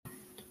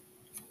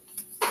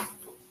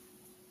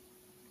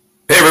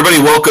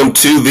everybody. Welcome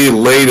to the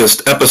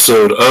latest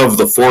episode of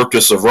the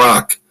Fortress of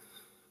Rock.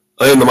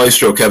 I am the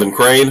Maestro, Kevin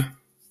Crane.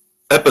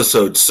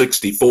 Episode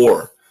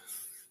 64.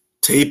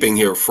 Taping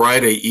here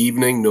Friday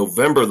evening,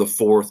 November the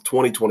 4th,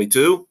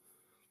 2022.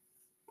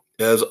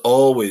 As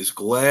always,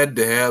 glad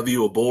to have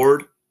you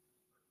aboard.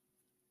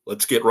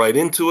 Let's get right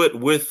into it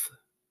with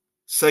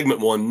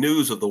Segment 1,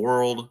 News of the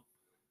World.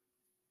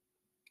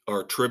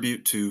 Our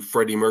tribute to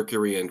Freddie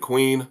Mercury and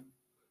Queen.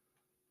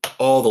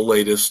 All the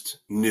latest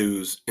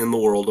news in the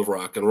world of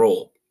rock and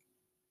roll.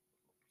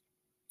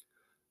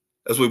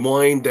 As we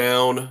wind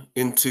down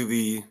into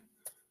the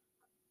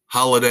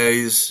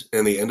holidays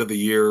and the end of the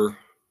year,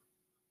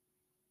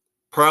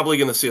 probably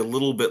going to see a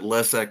little bit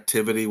less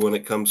activity when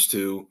it comes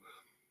to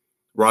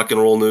rock and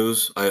roll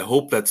news. I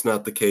hope that's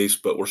not the case,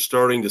 but we're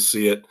starting to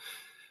see it,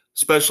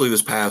 especially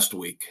this past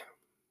week.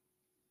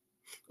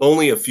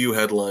 Only a few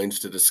headlines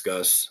to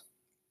discuss.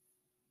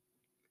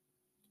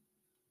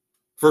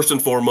 First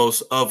and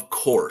foremost, of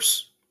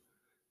course,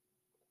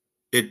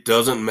 it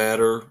doesn't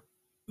matter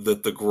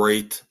that the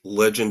great,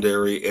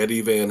 legendary Eddie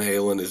Van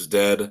Halen is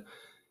dead.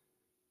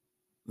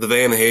 The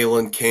Van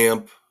Halen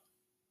camp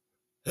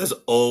has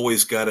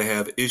always got to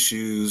have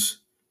issues,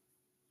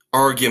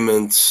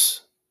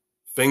 arguments,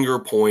 finger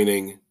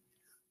pointing.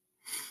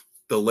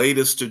 The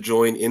latest to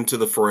join into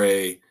the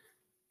fray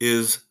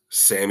is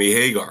Sammy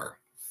Hagar.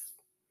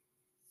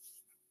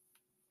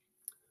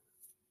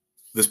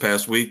 This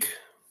past week,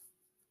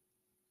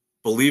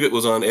 believe it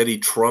was on Eddie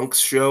Trunk's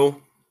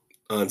show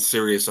on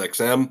Sirius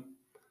XM,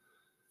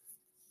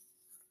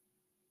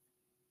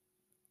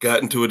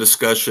 got into a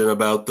discussion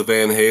about the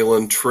Van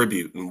Halen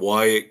tribute and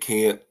why it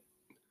can't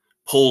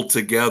pull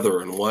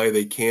together and why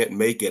they can't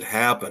make it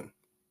happen.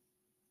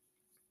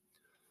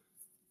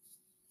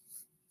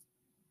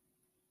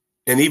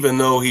 And even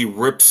though he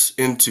rips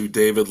into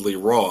David Lee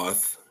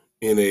Roth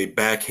in a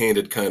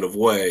backhanded kind of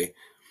way,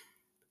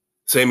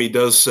 Sammy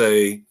does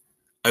say,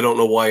 I don't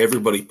know why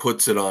everybody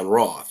puts it on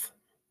Roth.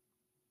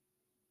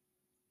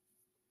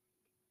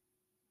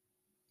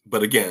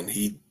 But again,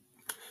 he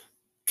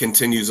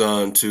continues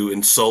on to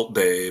insult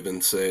Dave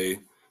and say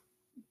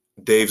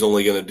Dave's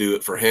only going to do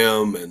it for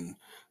him, and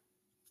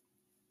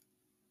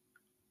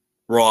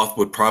Roth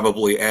would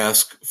probably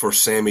ask for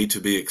Sammy to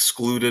be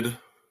excluded.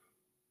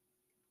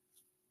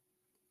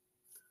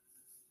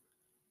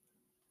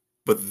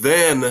 But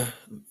then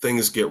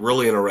things get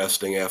really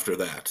interesting after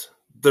that.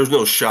 There's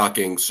no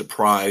shocking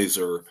surprise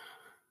or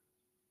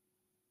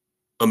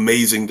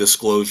amazing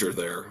disclosure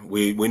there.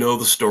 We know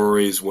the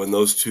stories when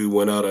those two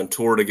went out on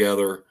tour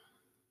together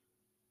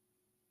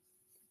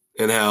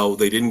and how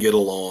they didn't get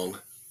along.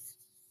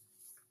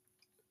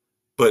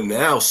 But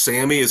now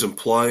Sammy is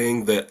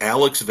implying that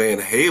Alex Van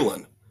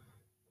Halen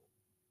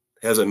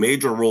has a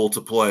major role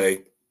to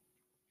play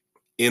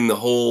in the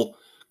whole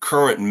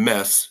current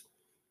mess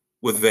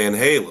with Van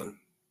Halen.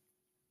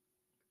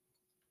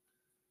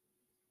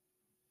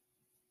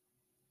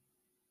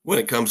 When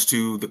it comes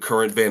to the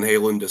current Van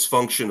Halen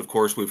dysfunction, of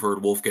course, we've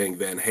heard Wolfgang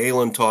Van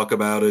Halen talk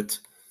about it.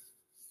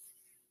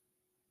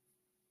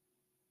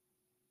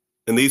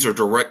 And these are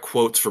direct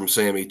quotes from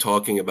Sammy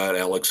talking about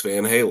Alex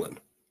Van Halen.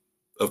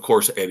 Of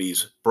course,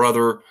 Eddie's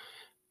brother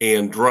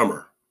and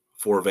drummer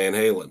for Van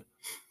Halen.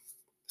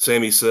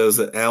 Sammy says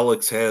that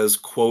Alex has,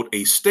 quote,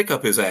 a stick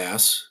up his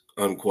ass,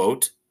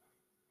 unquote.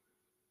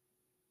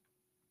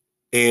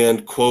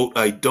 And, quote,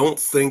 I don't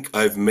think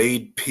I've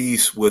made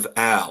peace with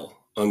Al,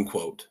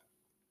 unquote.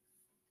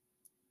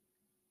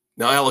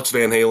 Now, Alex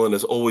Van Halen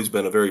has always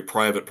been a very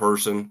private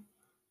person.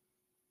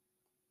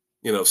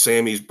 You know,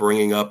 Sammy's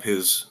bringing up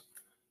his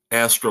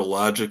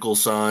astrological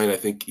sign. I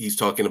think he's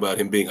talking about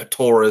him being a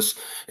Taurus,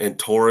 and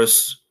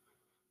Taurus,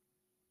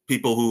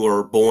 people who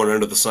are born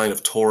under the sign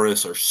of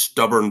Taurus are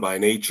stubborn by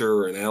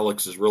nature, and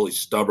Alex is really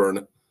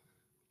stubborn.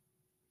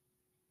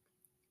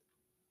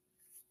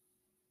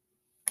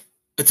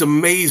 It's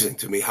amazing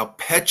to me how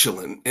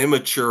petulant,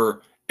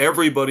 immature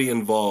everybody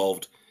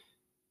involved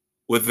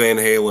with Van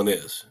Halen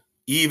is.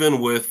 Even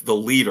with the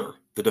leader,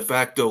 the de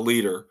facto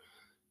leader,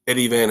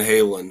 Eddie Van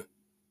Halen,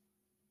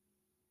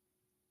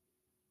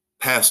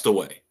 passed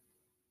away.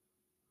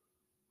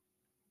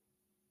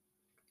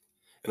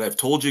 And I've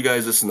told you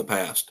guys this in the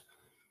past.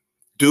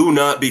 Do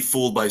not be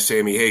fooled by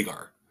Sammy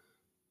Hagar.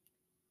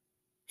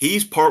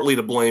 He's partly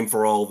to blame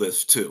for all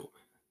this too.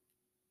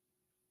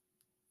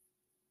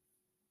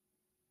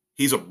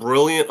 He's a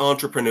brilliant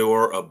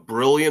entrepreneur, a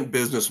brilliant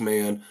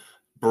businessman,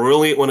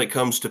 brilliant when it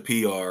comes to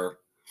PR.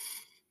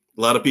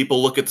 A lot of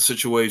people look at the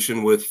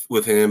situation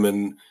with him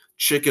and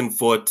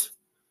Chickenfoot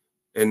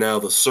and now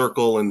the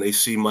Circle, and they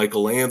see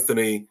Michael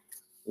Anthony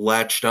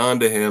latched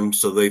onto him,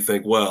 so they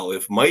think, well,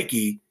 if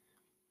Mikey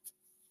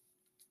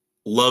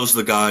loves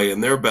the guy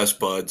and they're best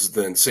buds,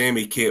 then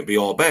Sammy can't be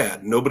all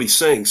bad. Nobody's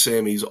saying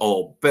Sammy's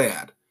all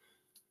bad.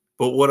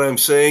 But what I'm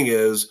saying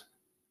is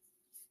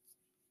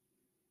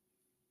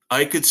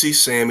I could see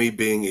Sammy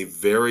being a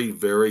very,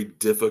 very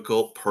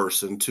difficult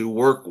person to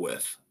work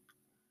with.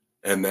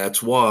 And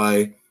that's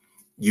why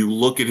you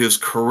look at his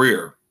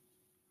career,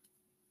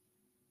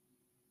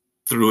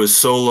 through his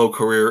solo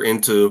career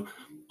into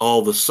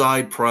all the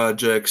side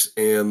projects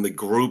and the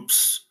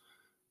groups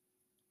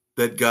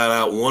that got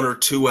out one or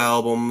two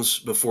albums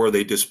before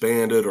they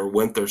disbanded or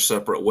went their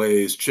separate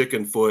ways.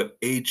 Chickenfoot,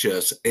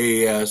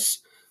 HSAS,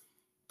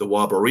 the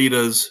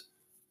Wabaritas.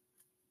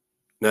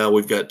 Now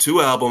we've got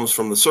two albums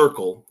from the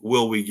Circle.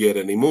 Will we get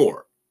any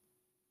more?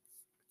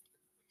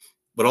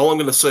 But all I'm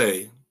going to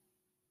say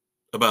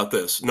about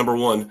this, number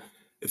one,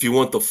 if you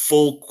want the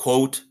full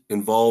quote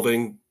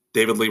involving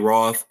David Lee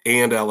Roth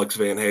and Alex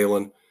Van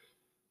Halen,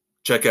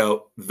 check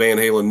out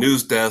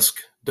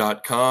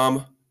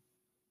VanHalenNewsDesk.com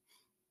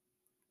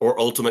or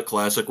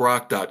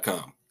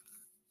UltimateClassicRock.com.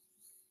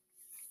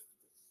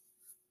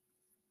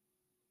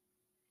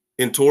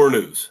 In tour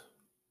news,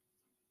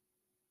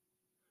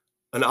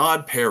 an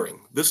odd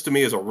pairing. This to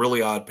me is a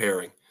really odd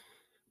pairing.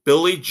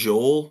 Billy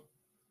Joel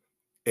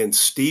and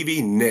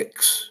Stevie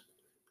Nicks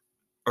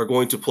are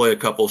going to play a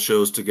couple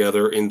shows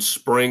together in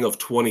spring of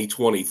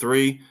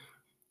 2023.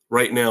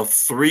 Right now,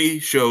 3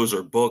 shows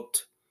are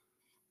booked.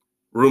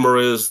 Rumor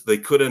is they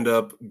could end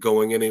up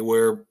going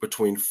anywhere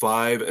between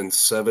 5 and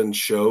 7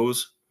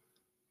 shows.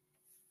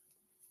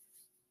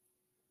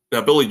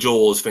 Now, Billy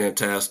Joel is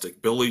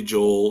fantastic. Billy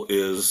Joel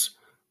is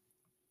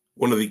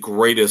one of the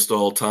greatest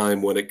all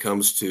time when it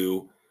comes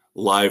to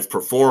live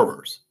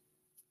performers.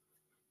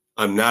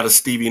 I'm not a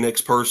Stevie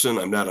Nicks person.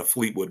 I'm not a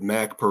Fleetwood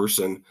Mac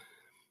person.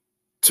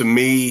 To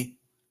me,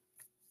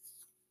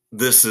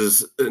 this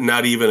is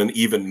not even an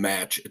even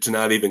match. It's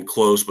not even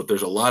close, but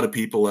there's a lot of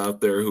people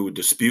out there who would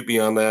dispute me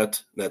on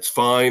that. That's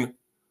fine.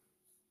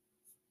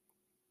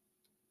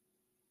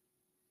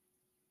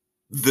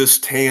 This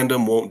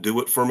tandem won't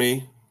do it for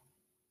me.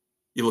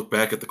 You look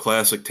back at the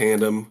classic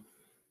tandem,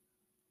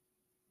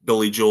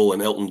 Billy Joel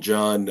and Elton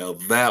John, now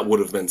that would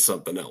have been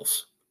something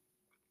else.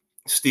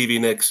 Stevie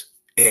Nicks,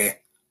 eh.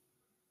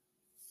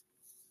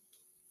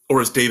 Or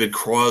as David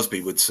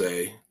Crosby would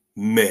say,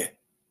 meh.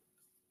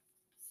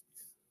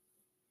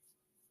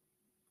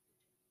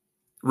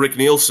 Rick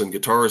Nielsen,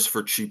 guitarist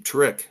for Cheap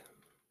Trick,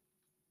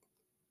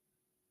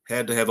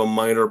 had to have a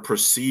minor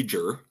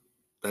procedure.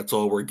 That's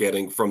all we're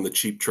getting from the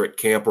Cheap Trick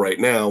camp right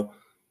now.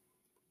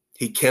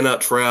 He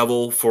cannot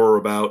travel for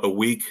about a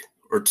week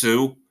or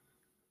 2.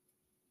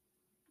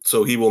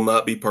 So he will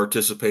not be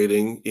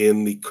participating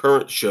in the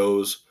current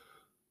shows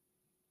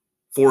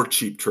for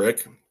Cheap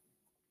Trick.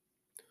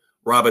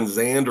 Robin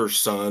Zander's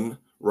son,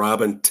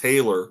 Robin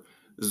Taylor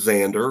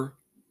Zander,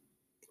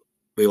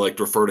 they like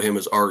to refer to him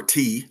as RT,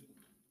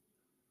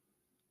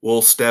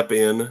 will step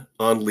in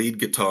on lead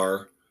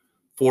guitar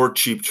for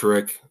Cheap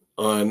Trick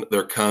on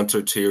their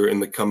concerts here in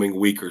the coming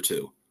week or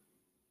 2.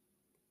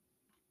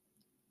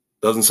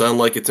 Doesn't sound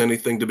like it's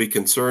anything to be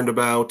concerned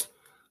about.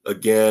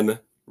 Again,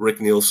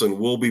 Rick Nielsen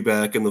will be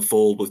back in the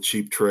fold with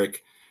Cheap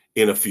Trick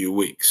in a few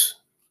weeks.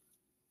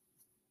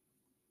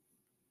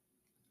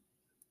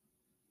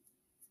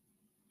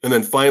 And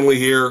then finally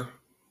here,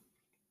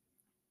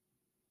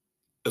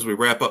 as we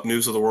wrap up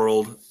News of the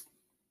World,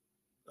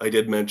 I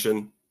did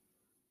mention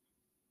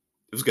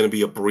it was going to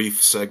be a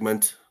brief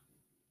segment.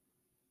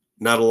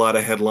 Not a lot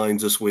of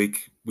headlines this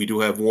week. We do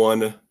have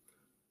one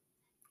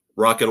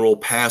rock and roll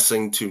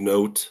passing to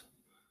note.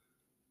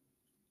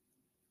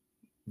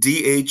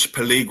 D.H.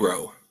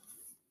 Peligro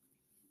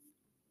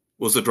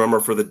was the drummer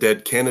for the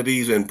Dead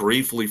Kennedys and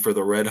briefly for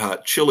the Red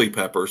Hot Chili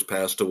Peppers,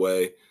 passed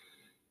away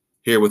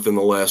here within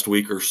the last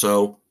week or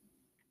so,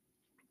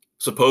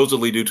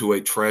 supposedly due to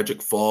a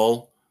tragic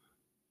fall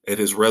at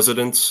his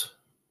residence.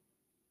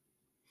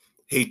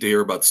 Hate to hear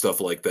about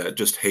stuff like that.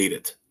 Just hate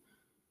it.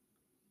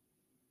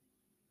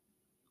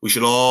 We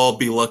should all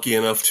be lucky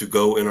enough to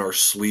go in our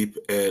sleep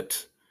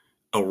at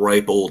a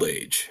ripe old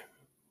age.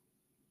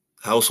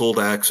 Household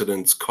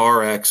accidents,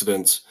 car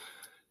accidents.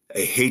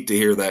 I hate to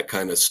hear that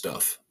kind of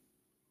stuff.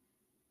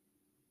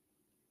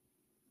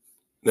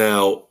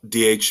 Now,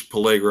 D.H.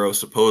 Peligro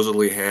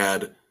supposedly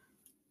had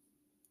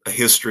a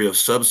history of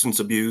substance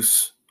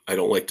abuse. I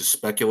don't like to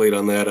speculate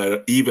on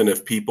that, even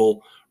if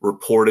people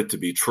report it to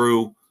be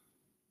true.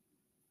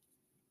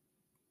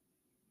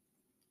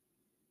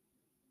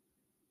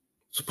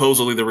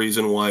 Supposedly the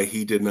reason why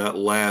he did not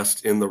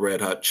last in the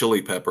Red Hot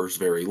Chili Peppers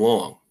very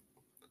long.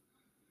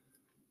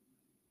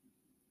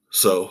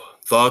 So,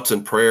 thoughts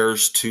and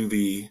prayers to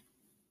the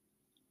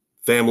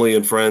family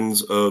and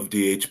friends of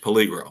D.H.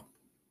 Peligro.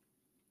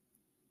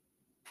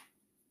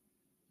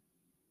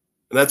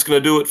 And that's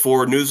going to do it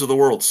for News of the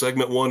World,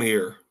 segment 1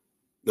 here,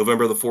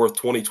 November the 4th,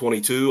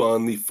 2022,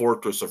 on the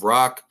Fortress of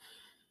Rock.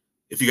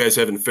 If you guys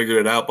haven't figured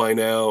it out by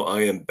now,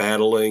 I am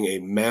battling a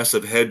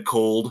massive head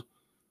cold.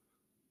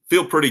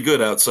 Feel pretty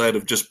good outside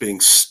of just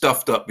being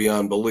stuffed up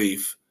beyond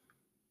belief.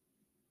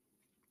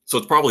 So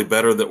it's probably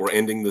better that we're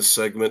ending this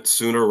segment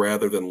sooner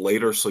rather than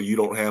later so you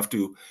don't have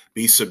to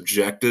be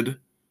subjected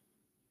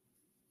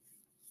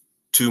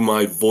to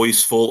my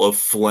voice full of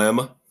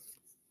phlegm.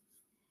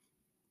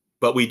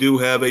 But we do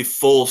have a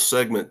full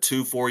segment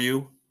 2 for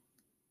you.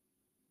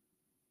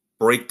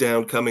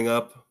 Breakdown coming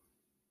up.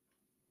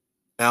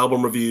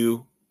 Album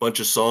review. Bunch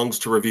of songs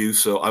to review.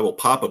 So I will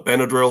pop a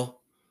Benadryl.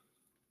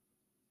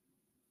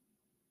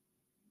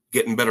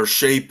 Get in better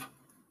shape.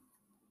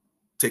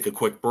 take a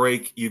quick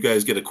break. You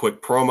guys get a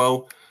quick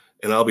promo,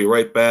 and I'll be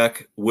right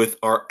back with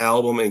our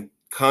album and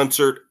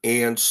concert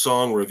and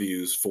song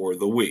reviews for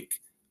the week.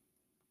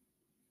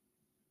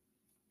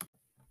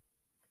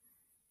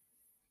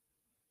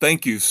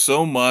 Thank you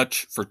so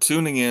much for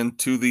tuning in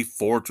to the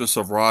Fortress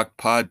of Rock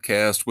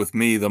podcast with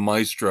me, the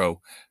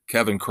Maestro,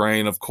 Kevin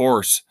Crane. Of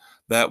course,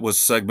 that was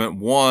segment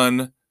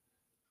 1,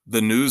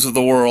 The News of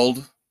the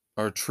World,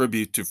 our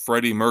tribute to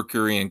Freddie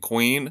Mercury and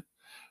Queen,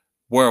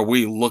 where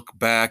we look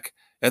back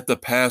at the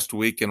past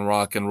week in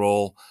rock and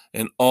roll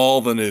and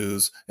all the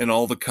news and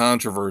all the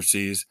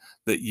controversies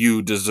that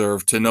you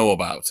deserve to know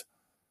about.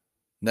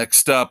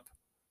 Next up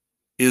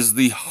is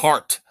the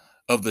heart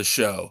of the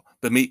show,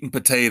 the meat and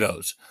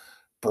potatoes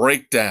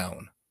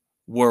breakdown,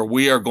 where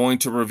we are going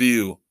to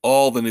review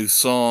all the new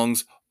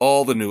songs,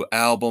 all the new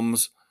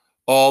albums,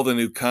 all the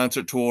new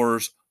concert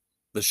tours,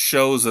 the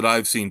shows that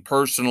I've seen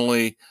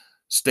personally.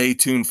 Stay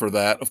tuned for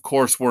that. Of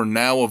course, we're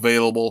now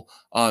available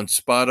on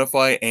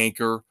Spotify,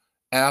 Anchor,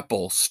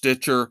 Apple,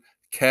 Stitcher,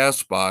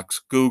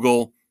 Castbox,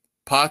 Google,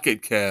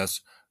 Pocket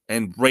Cast,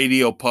 and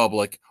Radio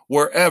Public,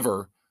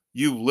 wherever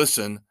you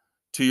listen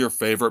to your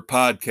favorite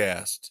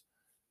podcasts.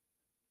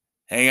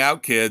 Hang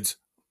out, kids.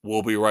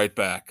 We'll be right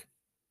back.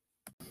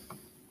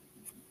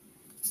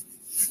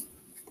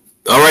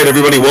 All right,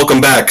 everybody, welcome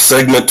back.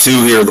 Segment 2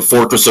 here, The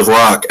Fortress of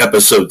Rock,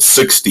 episode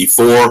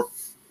 64,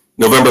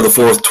 November the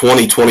 4th,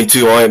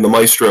 2022. I am the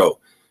Maestro,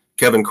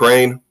 Kevin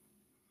Crane.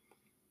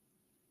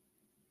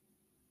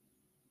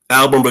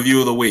 Album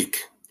review of the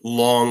week,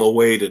 long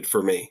awaited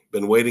for me.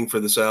 Been waiting for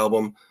this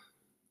album.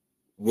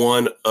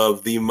 One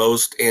of the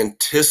most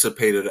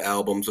anticipated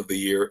albums of the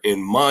year,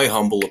 in my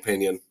humble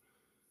opinion.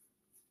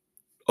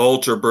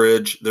 Alter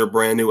Bridge, their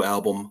brand new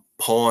album,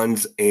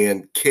 Pawns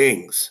and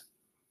Kings.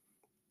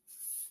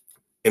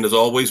 And as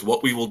always,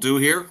 what we will do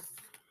here,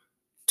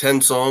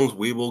 10 songs,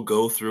 we will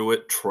go through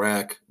it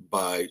track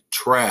by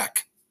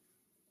track.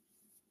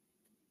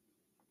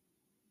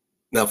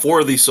 Now,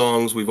 4 of these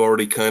songs we've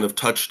already kind of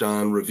touched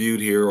on,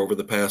 reviewed here over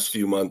the past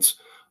few months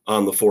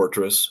on The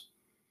Fortress.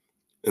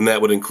 And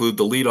that would include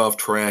the leadoff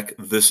track,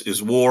 This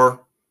Is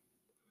War.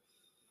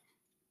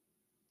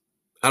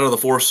 Out of the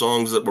 4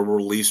 songs that were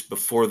released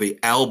before the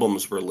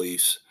album's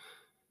release,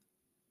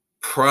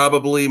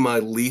 probably my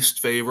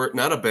least favorite,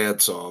 not a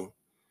bad song.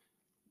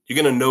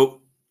 You're going to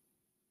note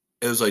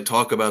as I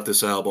talk about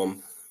this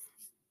album,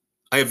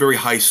 I have very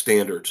high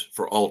standards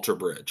for Alter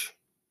Bridge.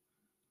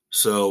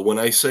 So when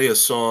I say a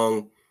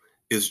song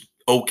is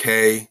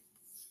okay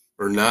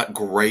or not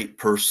great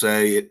per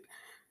se,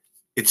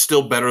 it's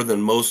still better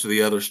than most of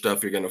the other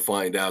stuff you're going to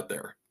find out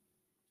there.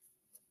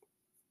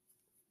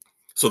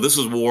 So This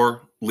Is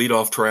War,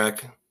 leadoff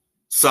track,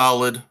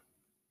 solid.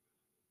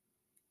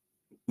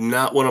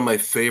 Not one of my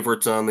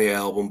favorites on the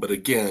album, but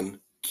again,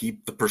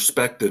 keep the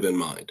perspective in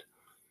mind.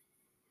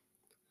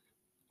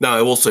 Now,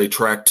 I will say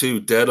track 2,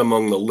 Dead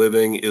Among the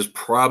Living, is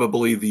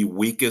probably the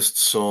weakest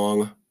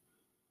song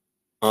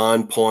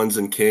on Pawns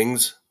and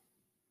Kings.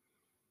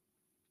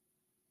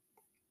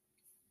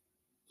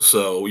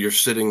 So you're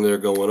sitting there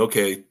going,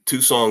 okay,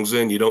 2 songs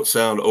in, you don't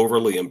sound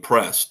overly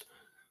impressed.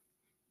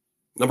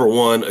 Number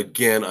 1,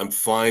 again, I'm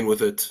fine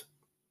with it.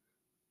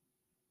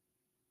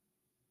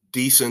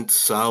 Decent,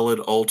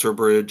 solid Alter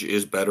Bridge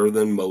is better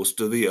than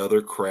most of the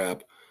other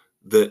crap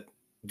that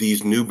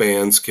these new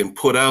bands can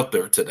put out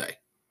there today.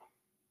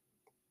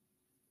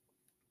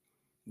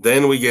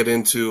 Then we get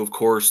into, of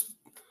course,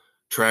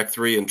 track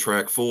 3 and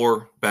track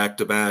 4,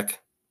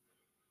 back-to-back.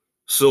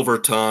 Silver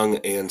Tongue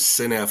and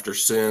Sin After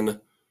Sin,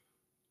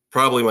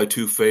 probably my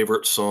 2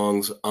 favorite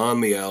songs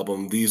on the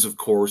album. These, of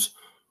course,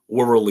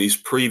 were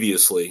released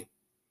previously.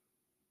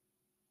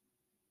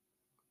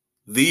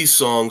 These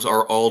songs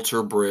are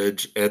Alter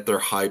Bridge at their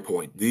high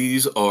point.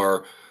 These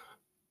are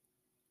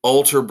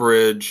Alter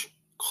Bridge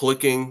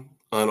clicking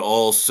on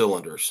all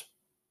cylinders.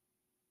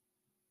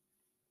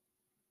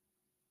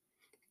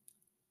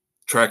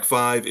 Track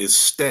 5 is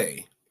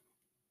Stay.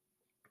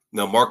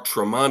 Now, Mark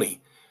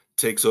Tremonti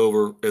takes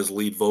over as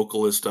lead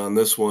vocalist on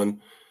this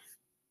one.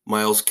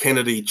 Miles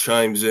Kennedy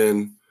chimes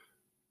in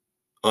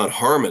on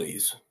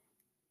harmonies.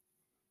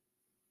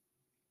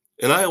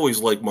 And I always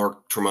like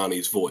Mark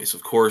Tremonti's voice.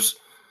 Of course,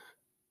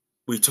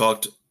 we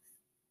talked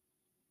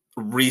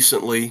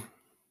recently,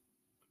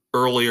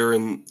 earlier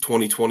in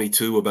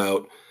 2022,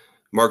 about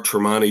Mark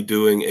Tremonti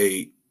doing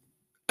a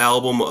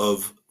album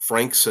of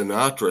Frank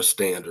Sinatra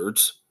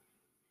standards.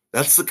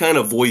 That's the kind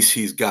of voice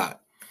he's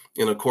got.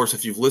 And of course,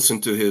 if you've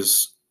listened to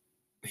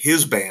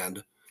his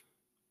band,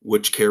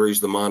 which carries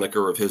the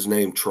moniker of his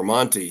name,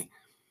 Tremonti,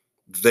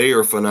 they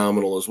are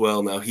phenomenal as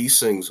well. Now, he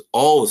sings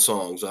all the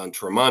songs on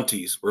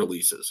Tremonti's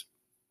releases.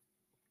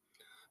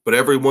 But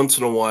every once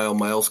in a while,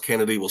 Miles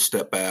Kennedy will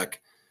step back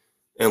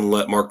and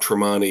let Mark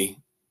Tremonti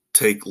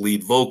take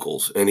lead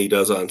vocals, and he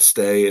does on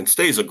Stay, and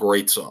Stay is a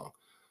great song.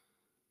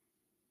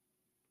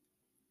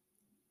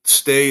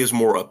 Stay is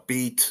more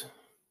upbeat,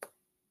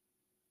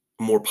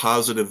 more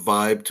positive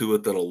vibe to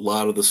it than a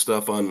lot of the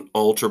stuff on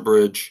Alter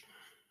Bridge,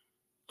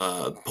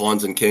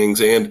 Pawns and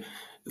Kings, and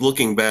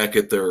looking back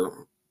at their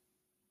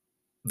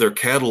their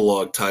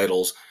catalog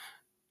titles,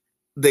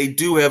 they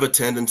do have a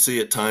tendency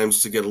at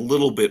times to get a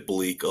little bit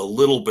bleak, a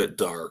little bit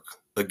dark.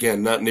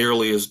 Again, not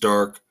nearly as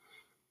dark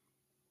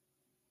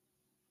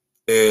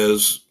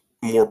as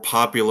more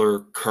popular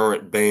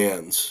current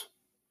bands,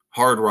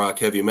 hard rock,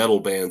 heavy metal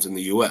bands in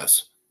the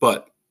US,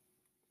 but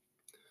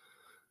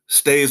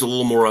stays a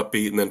little more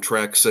upbeat. And then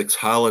track 6,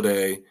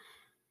 Holiday,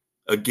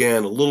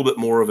 again, a little bit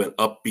more of an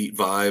upbeat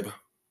vibe.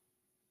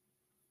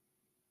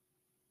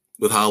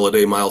 With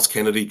Holiday, Miles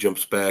Kennedy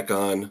jumps back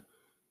on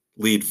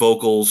lead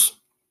vocals.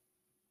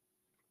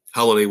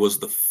 Holiday was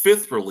the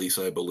 5th release,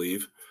 I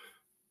believe,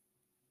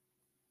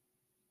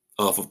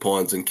 off of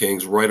Pawns and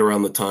Kings, right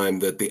around the time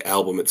that the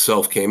album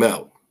itself came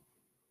out.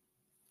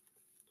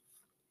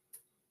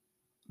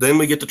 Then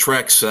we get to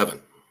track 7.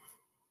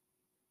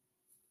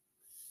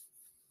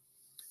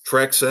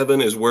 Track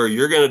 7 is where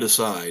you're going to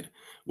decide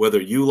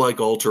whether you like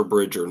Alter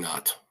Bridge or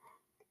not.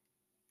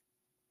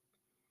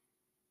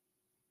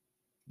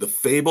 The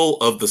Fable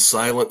of the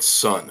Silent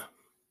Sun.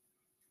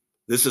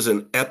 This is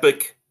an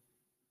epic,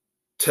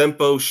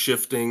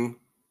 tempo-shifting,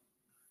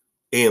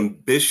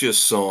 ambitious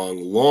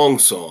song, long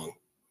song,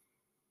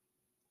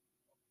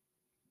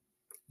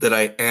 that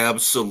I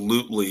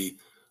absolutely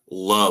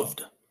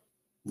loved.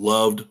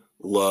 Loved.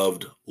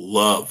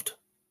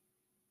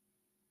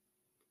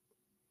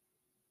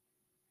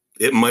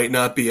 It might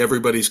not be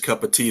everybody's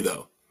cup of tea,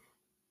 though.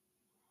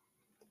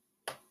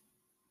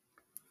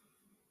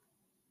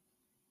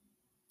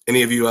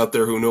 Any of you out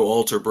there who know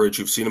Alter Bridge,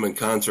 who've seen them in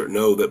concert,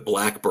 know that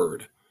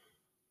Blackbird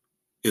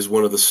is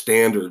one of the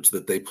standards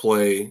that they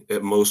play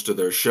at most of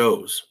their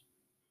shows.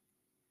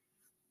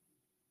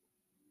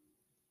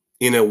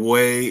 In a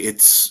way,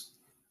 it's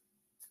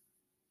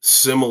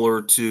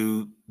similar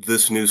to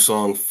this new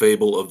song,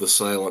 Fable of the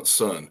Silent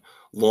Sun.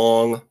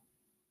 Long,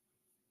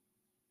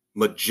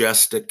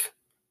 majestic,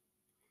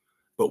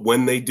 but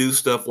when they do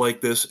stuff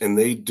like this, and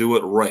they do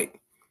it right,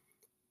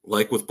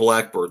 like with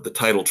Blackbird, the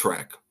title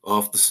track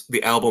off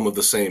the album of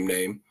the same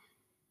name,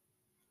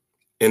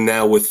 and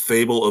now with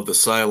Fable of the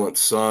Silent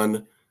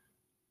Sun,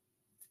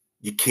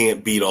 you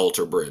can't beat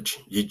Alter Bridge.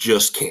 You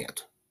just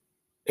can't.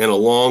 And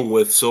along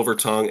with Silver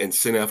Tongue and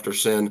Sin After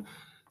Sin,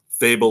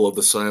 Fable of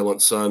the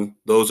Silent Sun,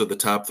 those are the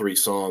top 3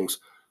 songs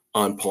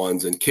on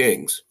Pawns and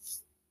Kings.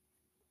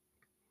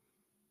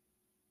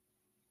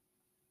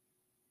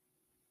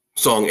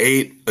 Song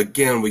 8,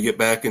 again, we get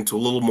back into a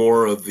little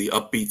more of the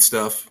upbeat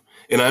stuff.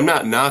 And I'm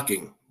not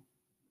knocking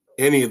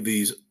any of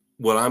these,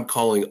 what I'm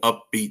calling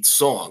upbeat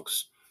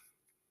songs.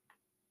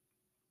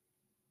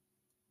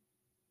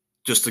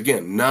 Just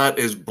again, not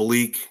as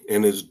bleak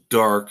and as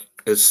dark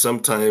as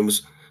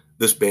sometimes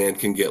this band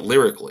can get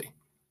lyrically.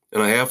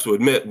 And I have to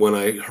admit, when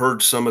I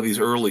heard some of these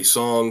early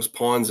songs,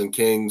 Pawns and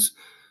Kings,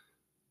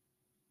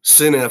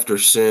 Sin After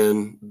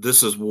Sin,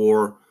 This Is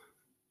War,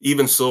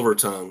 even Silver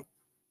Tongue,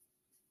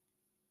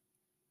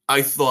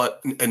 I thought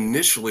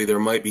initially there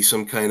might be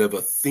some kind of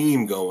a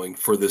theme going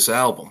for this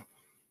album.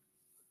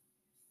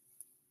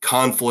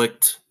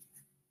 Conflict,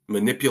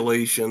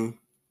 manipulation,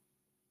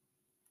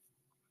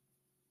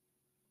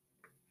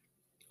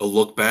 a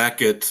look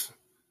back at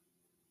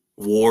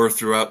war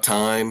throughout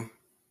time.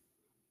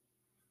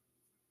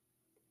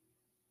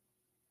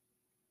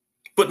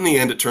 But in the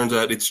end, it turns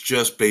out it's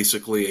just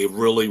basically a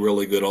really,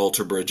 really good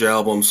Alter Bridge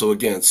album. So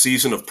again,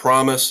 Season of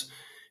Promise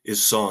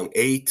is song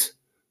 8.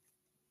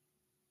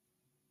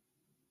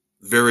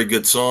 Very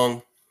good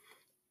song.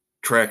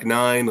 Track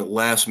 9,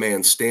 Last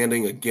Man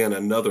Standing. Again,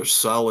 another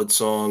solid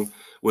song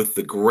with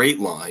the great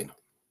line.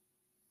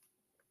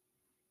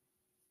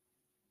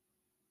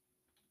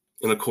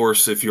 And of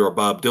course, if you're a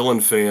Bob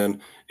Dylan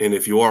fan, and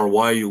if you are,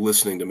 why are you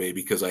listening to me?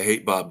 Because I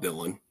hate Bob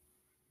Dylan.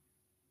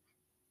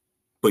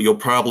 But you'll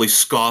probably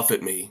scoff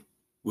at me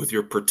with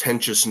your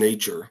pretentious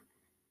nature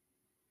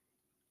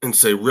and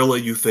say, really,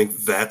 you think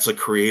that's a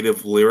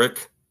creative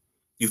lyric?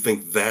 You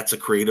think that's a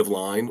creative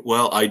line?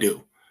 Well, I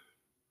do.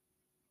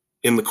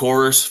 In the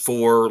chorus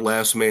for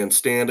Last Man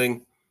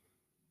Standing,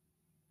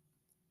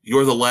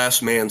 you're the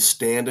last man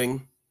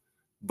standing,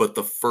 but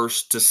the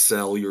first to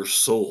sell your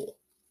soul.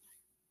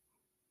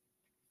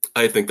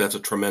 I think that's a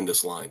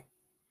tremendous line.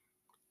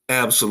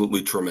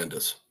 Absolutely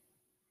tremendous.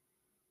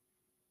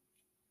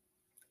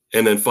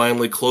 And then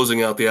finally,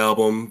 closing out the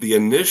album, the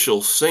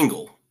initial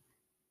single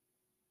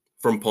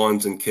from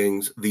Pawns and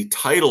Kings, the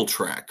title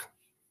track,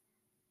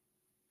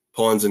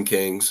 Pawns and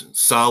Kings,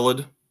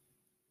 solid,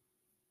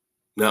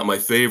 not my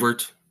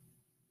favorite.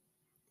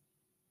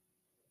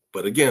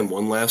 But again,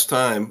 one last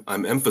time,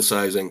 I'm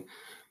emphasizing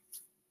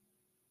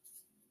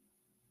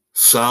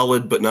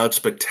solid but not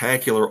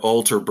spectacular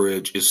Alter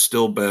Bridge is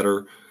still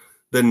better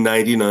than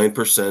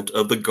 99%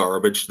 of the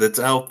garbage that's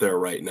out there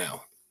right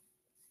now.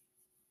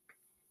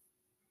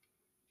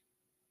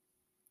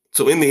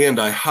 So in the end,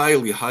 I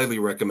highly, highly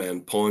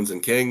recommend Pawns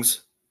and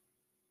Kings.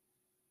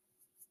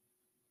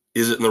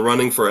 Is it in the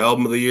running for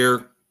Album of the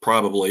Year?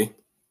 Probably.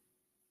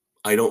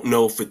 I don't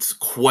know if it's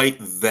quite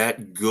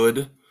that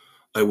good.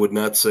 I would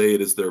not say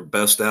it is their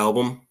best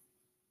album.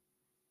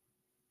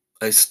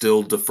 I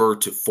still defer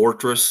to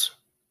Fortress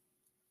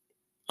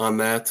on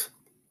that.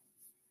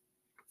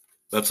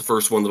 That's the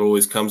first one that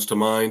always comes to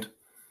mind.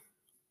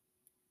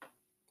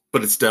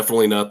 But it's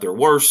definitely not their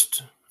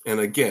worst. And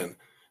again,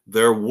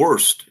 their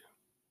worst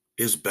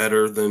is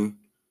better than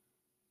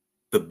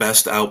the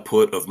best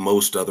output of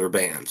most other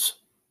bands.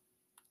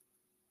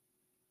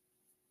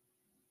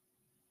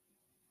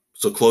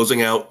 So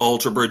closing out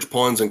Alter Bridge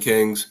Pawns and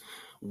Kings,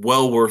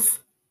 well worth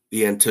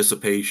the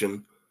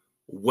anticipation,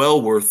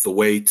 well worth the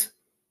wait.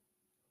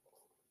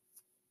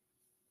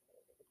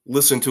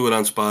 Listen to it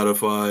on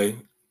Spotify.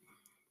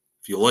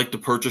 If you like to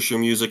purchase your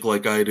music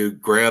like I do,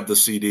 grab the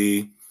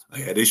CD. I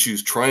had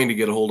issues trying to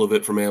get a hold of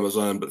it from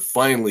Amazon, but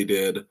finally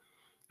did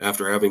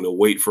after having to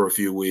wait for a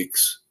few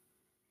weeks.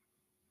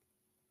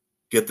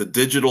 Get the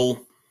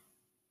digital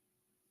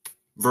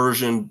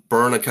version,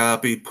 burn a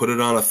copy, put it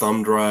on a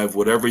thumb drive,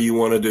 whatever you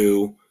want to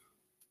do.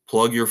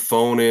 Plug your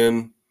phone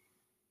in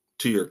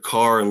to your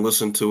car and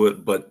listen to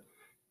it. But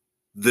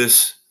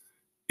this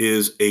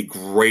is a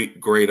great,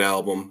 great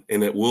album,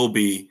 and it will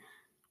be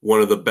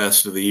one of the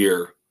best of the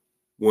year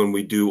when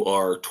we do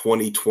our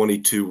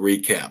 2022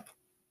 recap.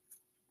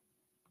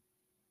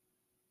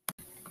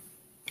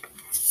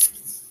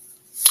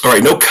 All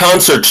right, no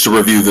concerts to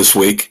review this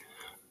week,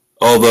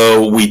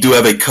 although we do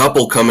have a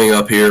couple coming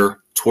up here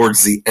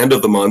towards the end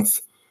of the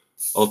month.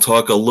 I'll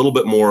talk a little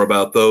bit more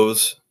about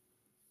those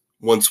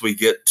once we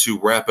get to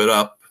wrap it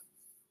up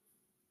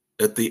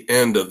at the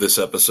end of this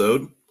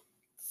episode.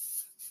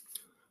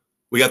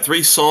 We got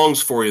 3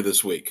 songs for you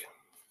this week.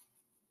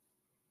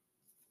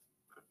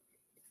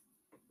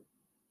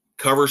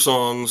 Cover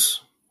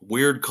songs,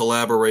 weird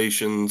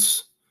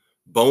collaborations,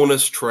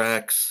 bonus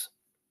tracks.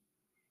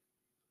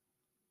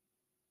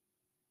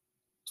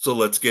 So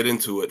let's get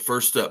into it.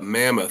 First up,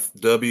 Mammoth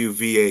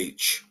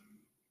WVH.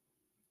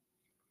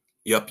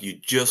 Yep,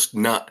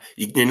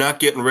 you're not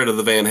getting rid of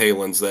the Van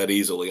Halens that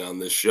easily on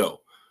this show.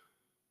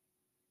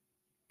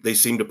 They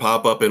seem to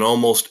pop up in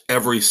almost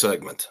every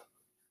segment.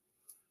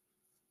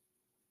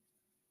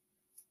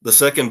 The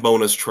second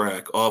bonus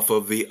track off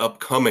of the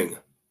upcoming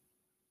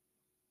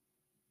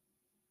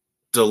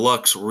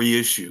deluxe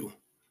reissue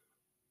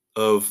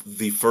of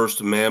the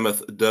first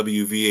Mammoth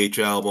WVH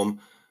album.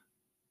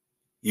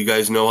 You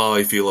guys know how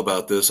I feel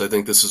about this. I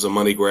think this is a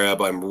money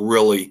grab. I'm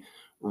really,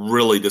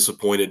 really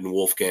disappointed in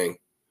Wolfgang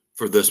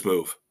for this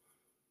move.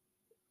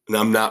 And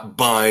I'm not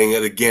buying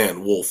it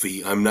again,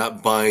 Wolfie. I'm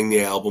not buying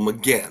the album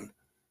again.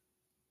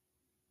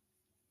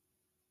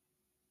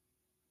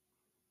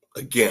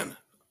 Again,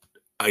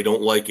 I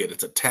don't like it.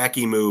 It's a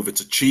tacky move.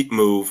 It's a cheap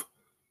move.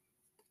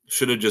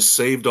 Should have just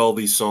saved all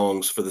these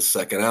songs for the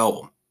second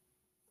album.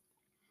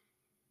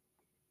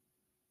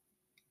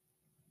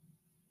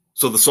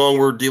 So the song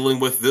we're dealing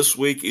with this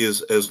week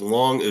is As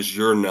Long As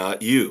You're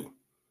Not You.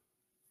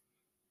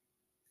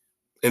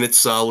 And it's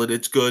solid.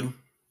 It's good.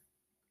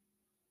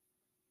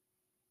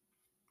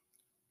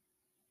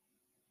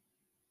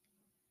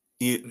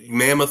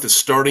 Mammoth is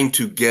starting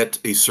to get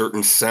a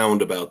certain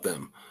sound about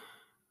them.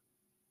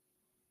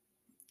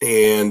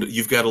 And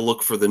you've got to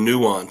look for the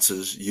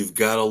nuances. You've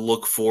got to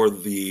look for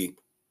the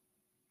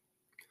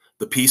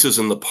pieces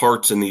and the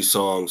parts in these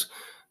songs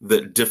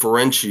that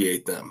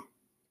differentiate them.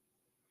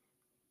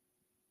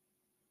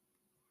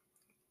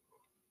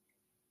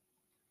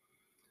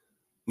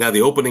 Now,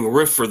 the opening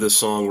riff for this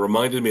song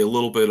reminded me a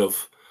little bit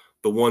of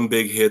the one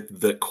big hit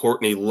that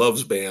Courtney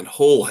Love's band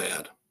Hole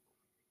had.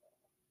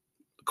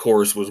 The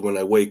chorus was When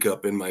I Wake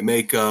Up in My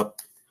Makeup.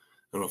 I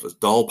don't know if it's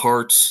Doll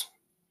Parts.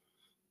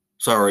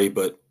 Sorry,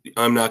 but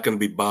I'm not going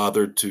to be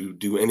bothered to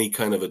do any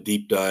kind of a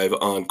deep dive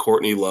on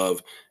Courtney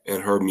Love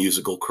and her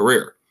musical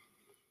career.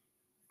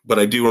 But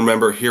I do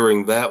remember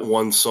hearing that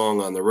one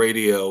song on the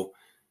radio.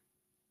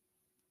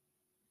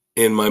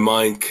 In my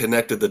mind,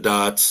 connected the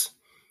dots.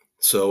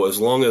 So As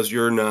Long As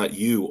You're Not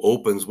You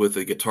opens with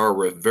a guitar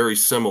riff very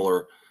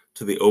similar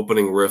to the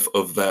opening riff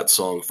of that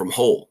song from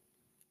Hole.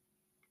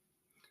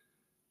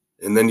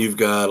 And then you've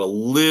got a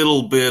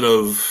little bit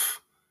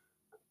of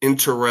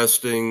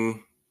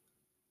interesting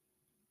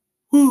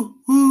whoo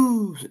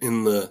whoo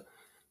in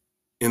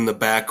the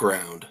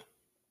background.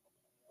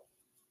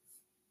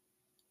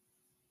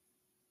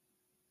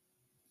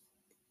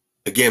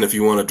 Again, if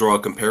you want to draw a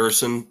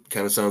comparison,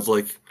 kind of sounds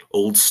like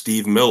old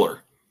Steve Miller.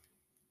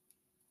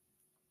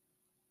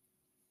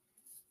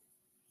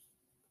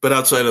 But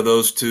outside of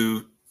those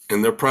two,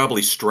 and they're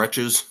probably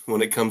stretches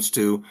when it comes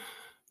to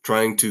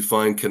trying to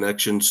find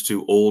connections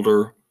to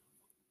older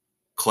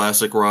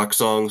classic rock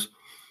songs,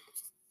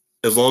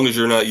 As Long As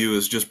You're Not You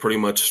is just pretty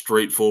much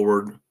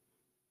straightforward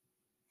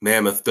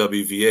Mammoth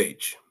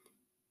WVH.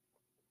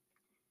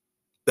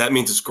 That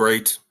means it's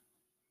great.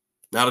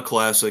 Not a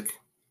classic.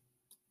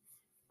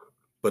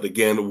 But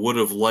again, would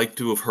have liked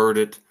to have heard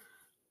it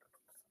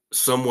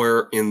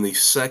somewhere in the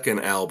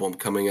second album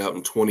coming out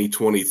in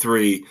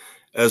 2023,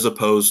 as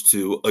opposed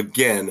to,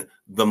 again,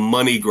 the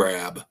money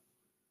grab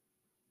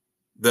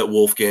that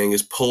Wolfgang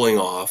is pulling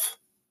off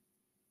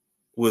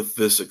with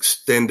this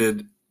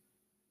expanded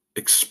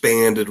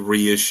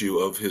reissue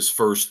of his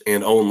first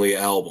and only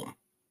album.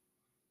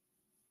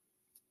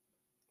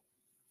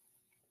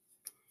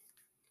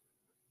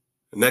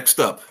 Next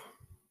up,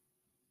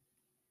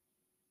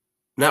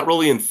 Not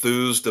really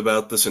enthused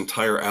about this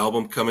entire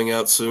album coming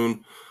out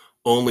soon.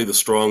 Only the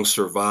Strong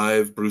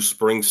Survive. Bruce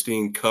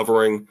Springsteen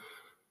covering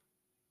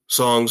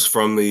songs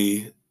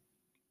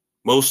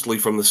mostly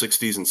from the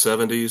 60s and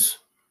 70s.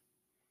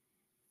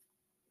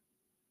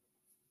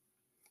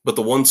 But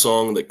the one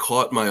song that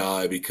caught my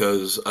eye,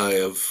 because I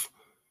have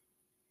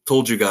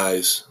told you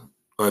guys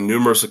on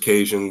numerous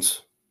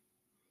occasions,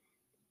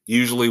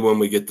 usually when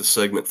we get to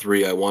segment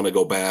 3, I want to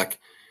go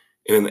back,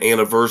 and an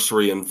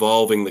anniversary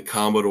involving the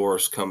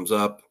Commodores comes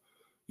up.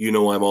 You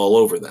know I'm all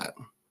over that.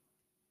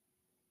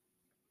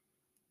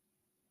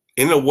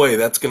 In a way,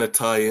 that's going to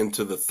tie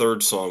into the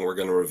third song we're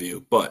going to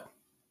review, but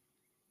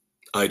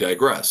I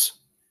digress.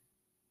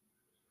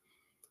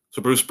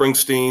 So Bruce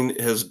Springsteen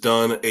has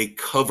done a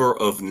cover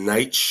of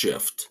Night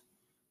Shift,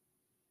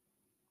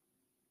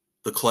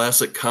 the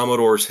classic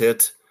Commodores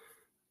hit,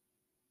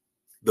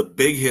 the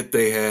big hit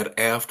they had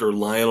after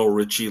Lionel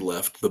Richie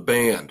left the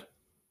band.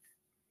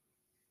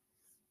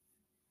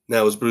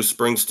 Now, is Bruce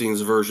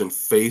Springsteen's version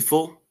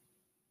faithful?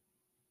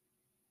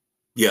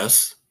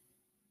 Yes.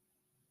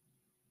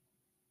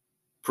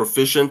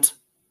 Proficient?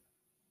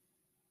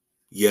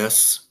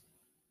 Yes.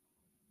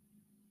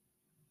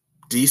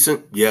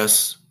 Decent?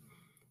 Yes.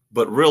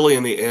 But really,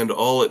 in the end,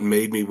 all it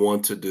made me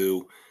want to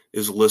do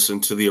is listen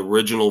to the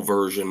original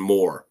version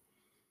more.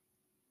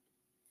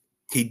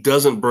 He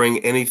doesn't bring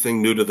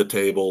anything new to the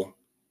table.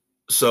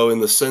 So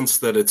in the sense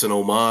that it's an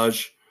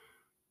homage,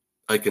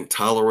 I can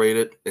tolerate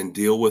it and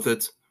deal with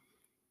it.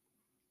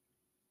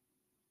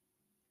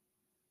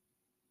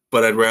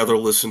 But I'd rather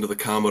listen to the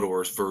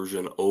Commodores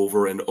version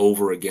over and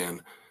over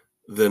again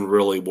than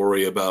really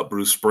worry about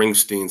Bruce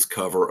Springsteen's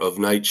cover of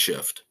Night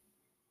Shift.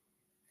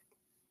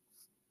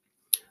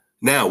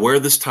 Now, where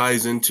this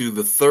ties into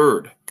the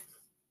third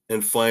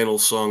and final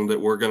song that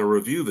we're going to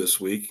review this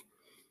week,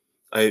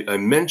 I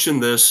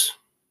mentioned this,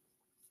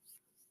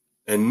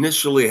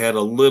 initially had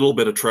a little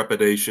bit of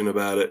trepidation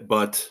about it,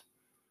 but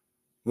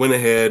went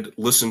ahead,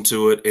 listened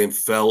to it, and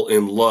fell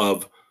in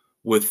love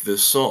with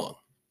this song.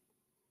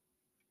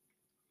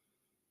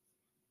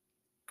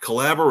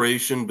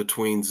 Collaboration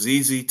between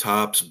ZZ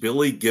Top's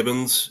Billy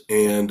Gibbons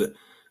and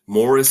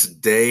Morris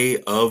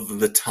Day of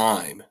the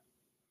time.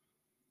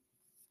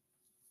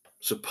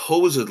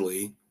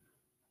 Supposedly,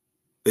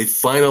 they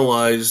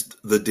finalized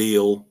the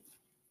deal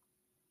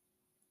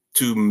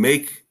to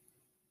make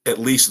at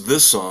least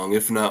this song,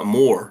 if not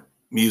more,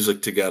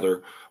 music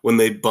together when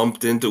they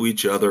bumped into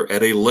each other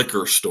at a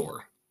liquor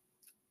store.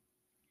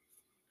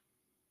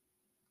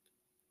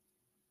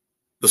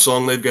 The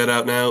song they've got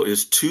out now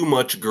is Too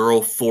Much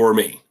Girl for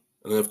Me.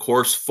 And of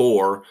course,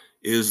 4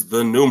 is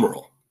the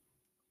numeral.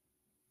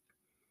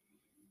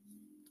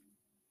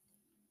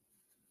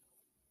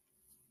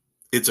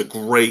 It's a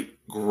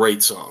great,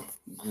 great song.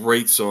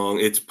 Great song.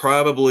 It's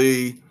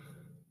probably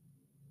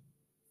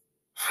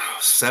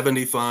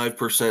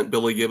 75%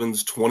 Billy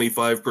Gibbons,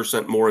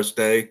 25% Morris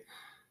Day,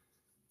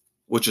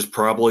 which is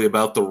probably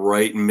about the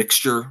right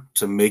mixture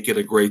to make it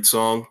a great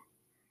song.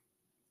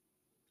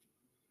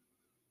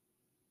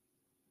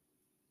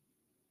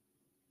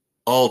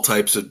 All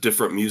types of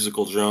different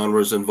musical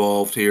genres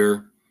involved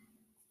here.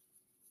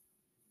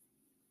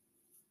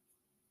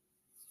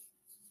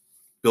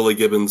 Billy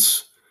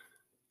Gibbons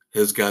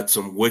has got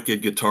some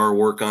wicked guitar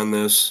work on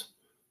this.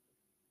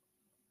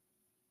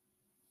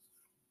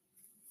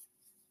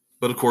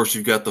 But of course,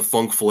 you've got the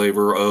funk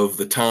flavor of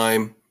the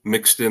time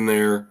mixed in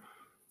there.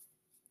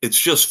 It's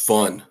just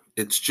fun.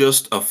 It's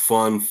just a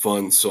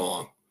fun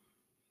song.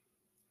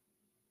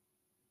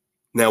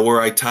 Now,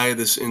 where I tie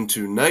this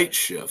into Night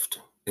Shift,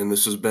 and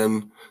this has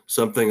been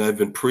something I've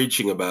been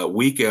preaching about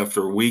week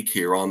after week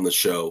here on the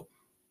show,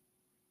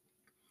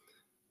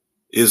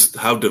 is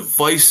how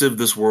divisive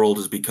this world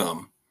has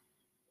become.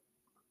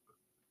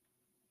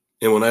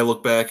 And when I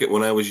look back at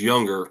when I was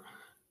younger,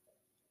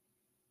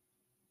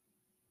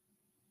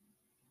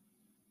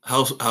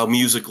 how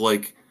music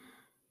like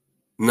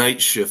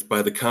Night Shift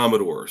by the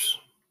Commodores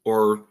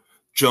or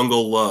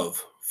Jungle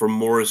Love from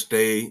Morris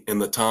Day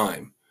and the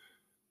Time,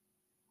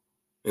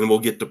 and we'll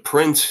get to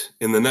Prince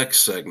in the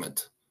next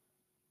segment.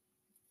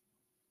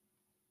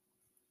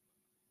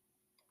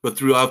 But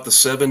throughout the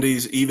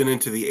 70s, even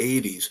into the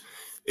 80s,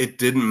 it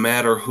didn't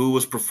matter who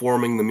was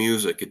performing the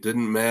music. It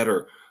didn't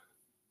matter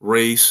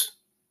race,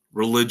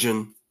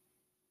 religion,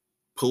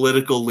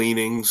 political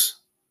leanings.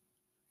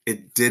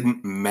 It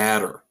didn't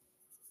matter.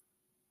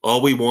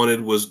 All we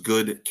wanted was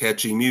good,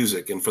 catchy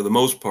music. And for the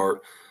most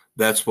part,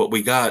 that's what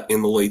we got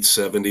in the late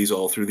 70s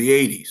all through the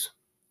 80s.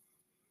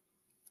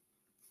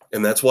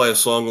 And that's why a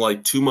song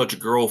like Too Much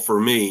Girl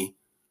for Me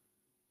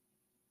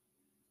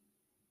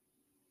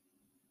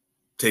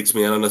takes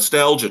me on a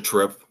nostalgia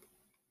trip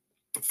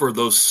for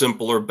those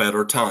simpler,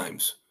 better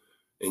times.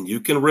 And you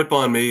can rip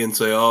on me and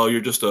say, oh,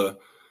 you're just a,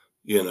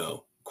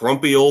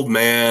 grumpy old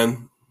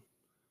man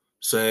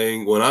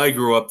saying when I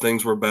grew up,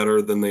 things were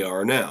better than they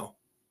are now.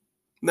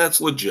 And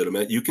that's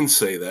legitimate. You can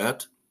say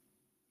that.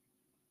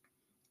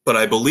 But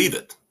I believe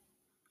it.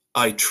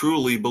 I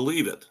truly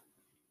believe it.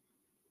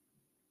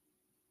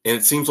 And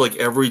it seems like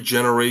every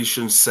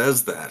generation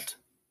says that.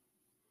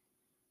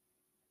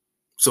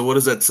 So what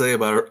does that say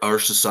about our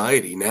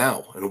society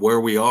now and where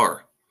we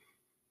are?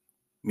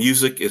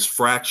 Music is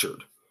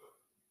fractured.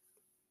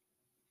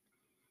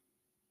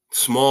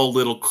 Small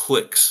little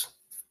cliques.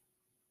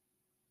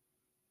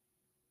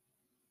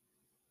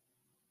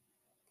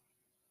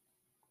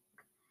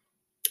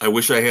 I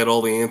wish I had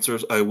all the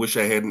answers. I wish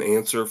I had an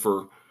answer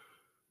for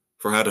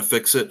how to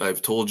fix it.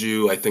 I've told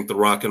you, I think the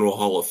Rock and Roll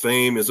Hall of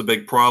Fame is a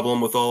big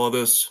problem with all of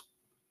this.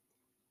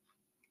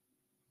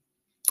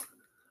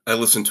 I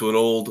listened to an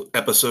old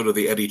episode of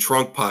the Eddie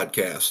Trunk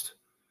podcast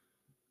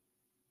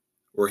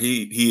where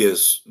he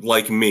is,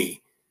 like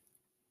me,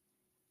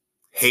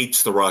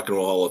 hates the Rock and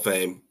Roll Hall of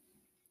Fame,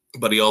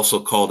 but he also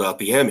called out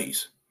the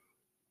Emmys.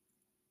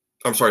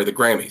 I'm sorry, the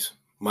Grammys.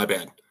 My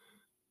bad.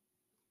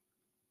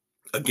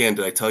 Again,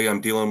 did I tell you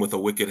I'm dealing with a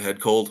wicked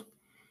head cold?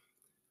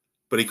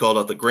 But he called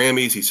out the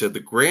Grammys. He said the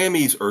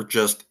Grammys are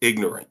just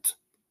ignorant.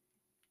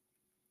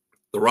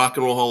 The Rock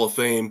and Roll Hall of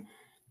Fame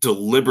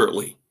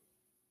deliberately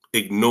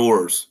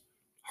ignores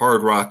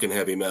hard rock and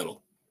heavy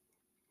metal.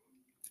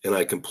 And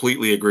I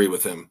completely agree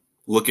with him.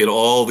 Look at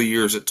all the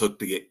years it took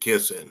to get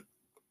Kiss in.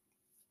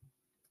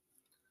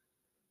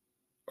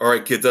 All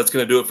right, kids, that's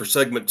going to do it for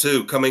segment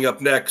 2. Coming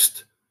up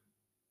next,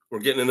 we're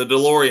getting in the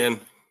DeLorean,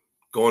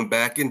 going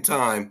back in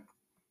time.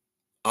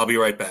 I'll be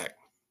right back.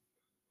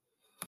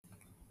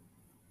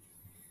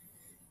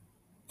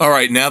 All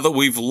right, now that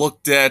we've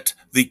looked at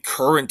the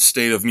current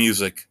state of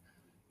music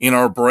in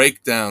our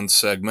breakdown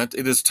segment,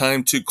 it is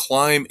time to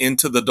climb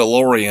into the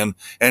DeLorean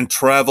and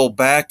travel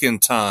back in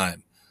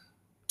time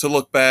to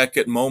look back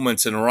at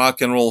moments in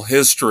rock and roll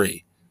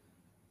history,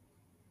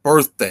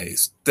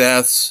 birthdays,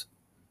 deaths,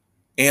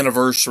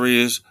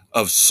 anniversaries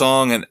of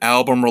song and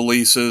album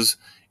releases.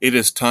 It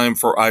is time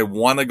for I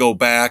Wanna Go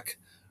Back,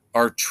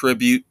 our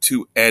tribute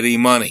to Eddie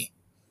Money.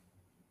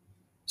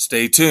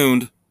 Stay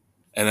tuned.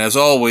 And as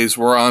always,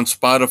 we're on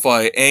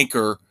Spotify,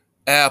 Anchor,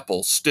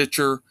 Apple,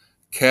 Stitcher,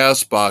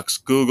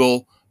 Castbox,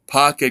 Google,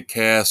 Pocket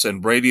Cast,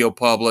 and Radio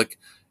Public,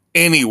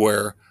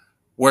 anywhere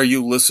where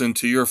you listen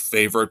to your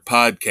favorite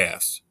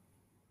podcasts.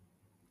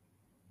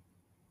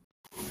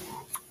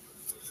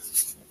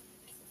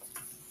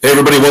 Hey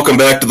everybody, welcome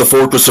back to the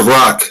Fortress of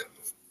Rock.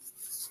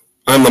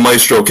 I'm the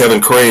Maestro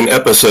Kevin Crane,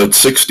 episode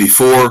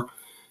 64,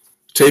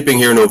 taping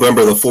here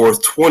November the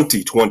 4th,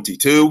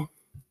 2022.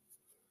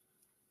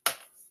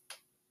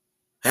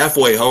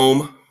 Halfway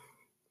home,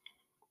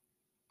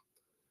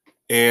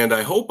 and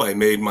I hope I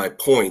made my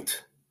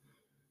point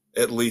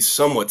at least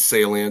somewhat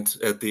salient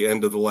at the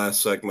end of the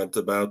last segment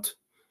about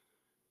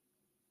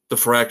the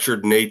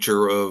fractured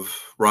nature of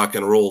rock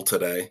and roll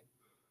today.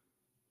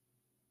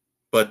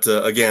 But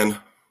again,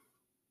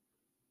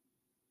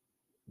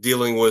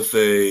 dealing with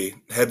a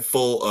head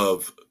full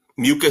of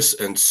mucus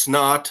and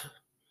snot,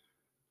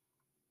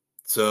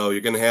 so you're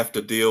going to have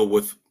to deal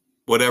with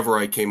whatever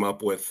I came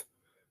up with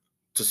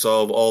to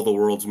solve all the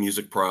world's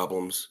music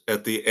problems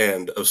at the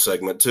end of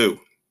segment 2. Of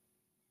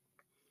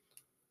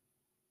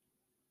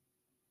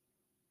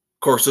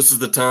course, this is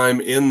the time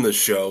in the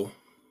show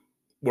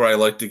where I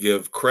like to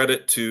give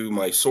credit to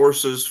my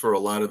sources for a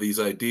lot of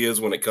these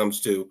ideas when it comes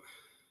to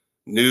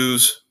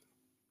news,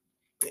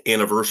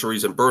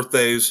 anniversaries, and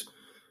birthdays.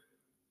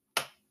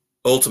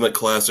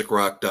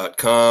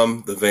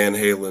 UltimateClassicRock.com, the Van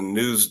Halen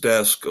News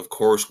Desk. Of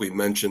course, we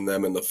mentioned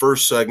them in the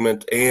first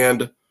segment,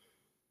 and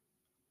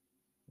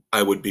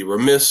I would be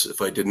remiss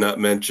if I did not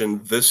mention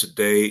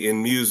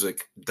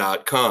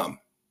thisdayinmusic.com.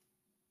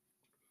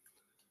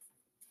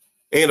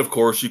 And of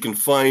course, you can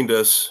find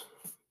us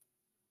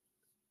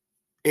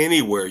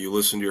anywhere you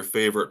listen to your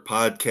favorite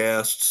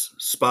podcasts: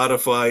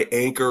 Spotify,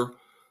 Anchor,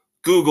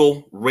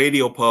 Google,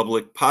 Radio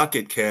Public,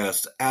 Pocket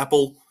Cast,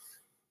 Apple,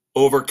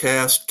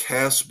 Overcast,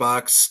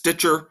 Castbox,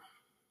 Stitcher,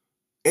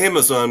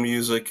 Amazon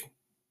Music,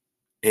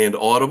 and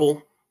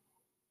Audible.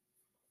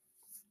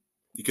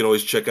 You can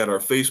always check out our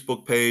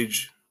Facebook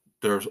page.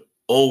 There's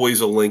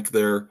always a link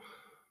there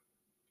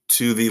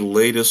to the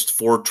latest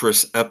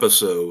Fortress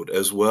episode,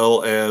 as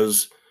well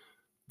as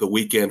the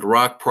Weekend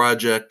Rock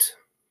Project.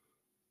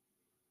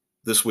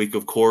 This week,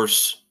 of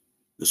course,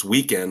 this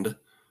weekend,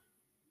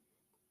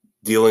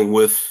 dealing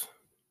with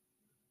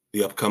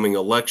the upcoming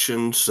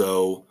election.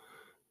 So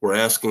we're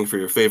asking for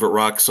your favorite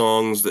rock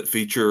songs that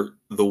feature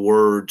the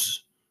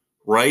words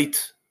right,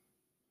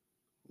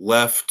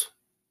 left,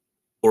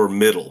 or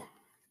middle.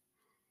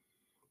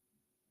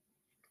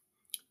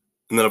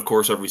 And then, of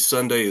course, every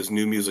Sunday is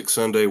New Music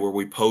Sunday, where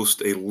we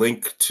post a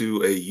link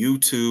to a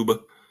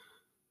YouTube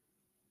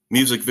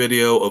music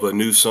video of a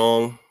new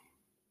song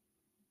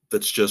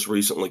that's just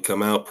recently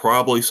come out.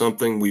 Probably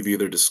something we've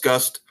either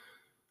discussed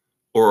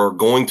or are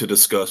going to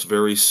discuss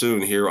very soon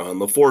here on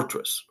The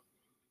Fortress.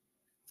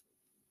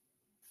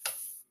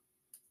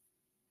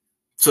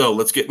 So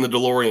let's get in the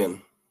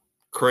DeLorean,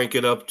 crank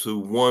it up to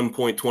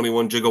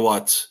 1.21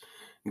 gigawatts,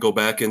 and go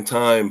back in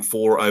time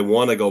for I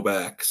Wanna Go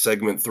Back,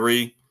 segment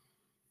 3.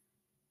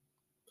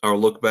 Our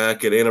look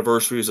back at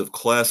anniversaries of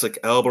classic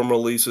album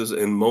releases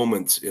and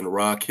moments in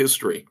rock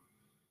history.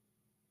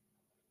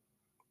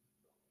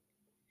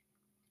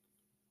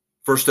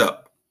 First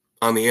up,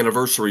 on the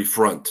anniversary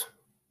front,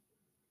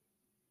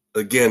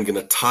 Again, going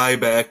to tie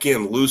back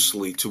in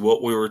loosely to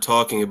what we were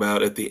talking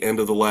about at the end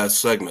of the last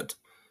segment.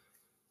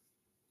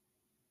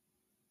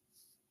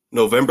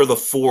 November the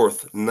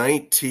 4th,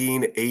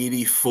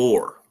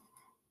 1984.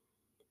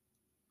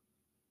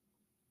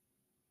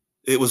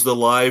 It was the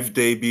live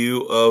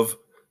debut of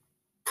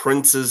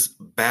Prince's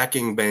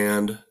backing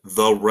band,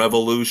 The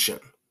Revolution.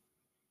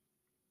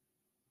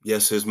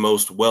 Yes, his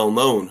most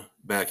well-known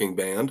backing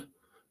band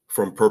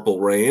from Purple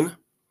Rain.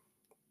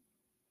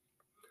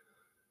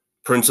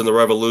 Prince and The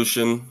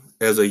Revolution,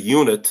 as a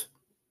unit,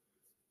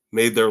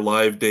 made their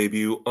live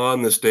debut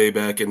on this day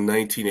back in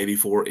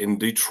 1984 in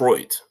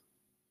Detroit.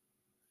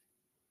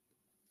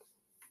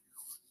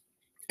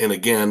 And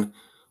again,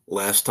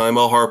 last time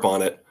I'll harp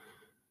on it,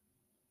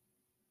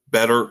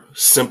 better,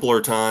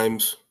 simpler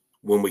times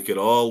when we could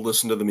all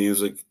listen to the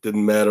music.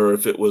 Didn't matter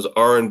if it was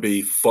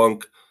R&B,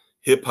 funk,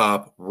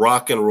 hip-hop,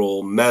 rock and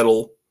roll,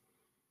 metal,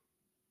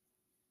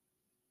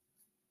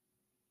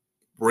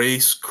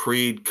 race,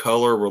 creed,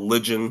 color,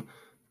 religion,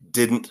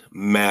 didn't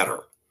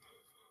matter.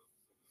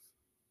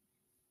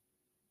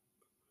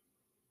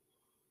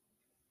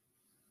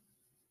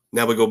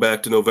 Now we go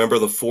back to November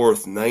the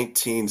 4th,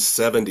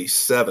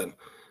 1977.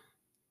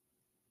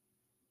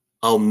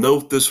 I'll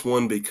note this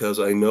one because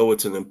I know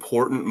it's an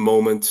important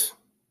moment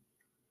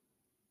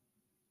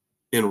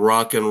in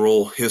rock and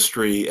roll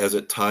history as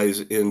it ties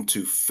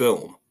into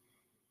film.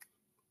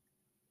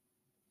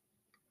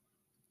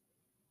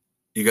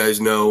 You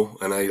guys know,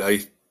 and I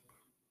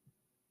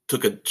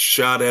took a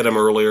shot at him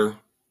earlier,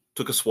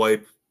 took a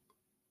swipe,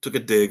 took a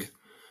dig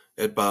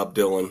at Bob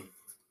Dylan.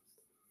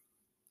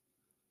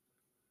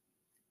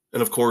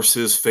 And of course,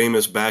 his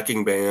famous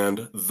backing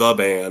band, The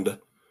Band,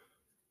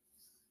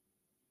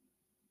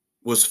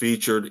 was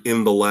featured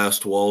in The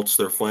Last Waltz,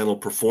 their final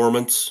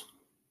performance.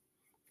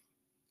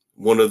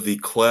 One of the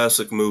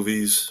classic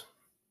movies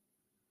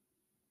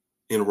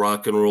in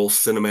rock and roll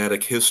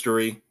cinematic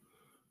history.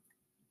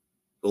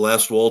 The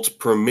Last Waltz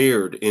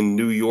premiered in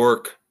New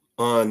York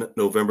on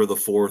November the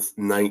 4th,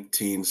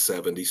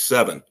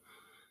 1977.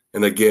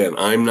 And again,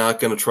 I'm not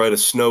going to try to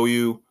snow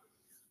you.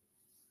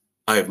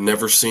 I have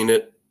never seen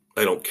it.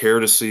 I don't care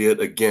to see it.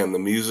 Again, the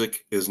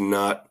music is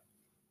not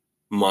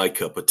my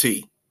cup of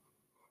tea.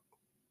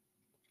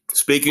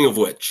 Speaking of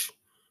which,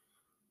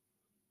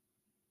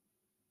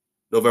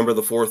 November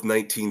the 4th,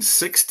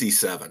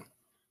 1967,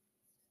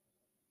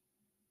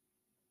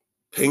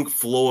 Pink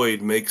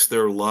Floyd makes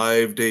their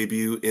live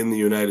debut in the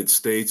United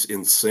States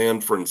in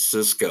San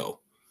Francisco.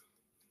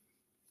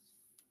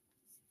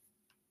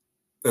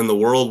 And the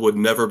world would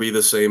never be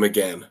the same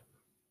again.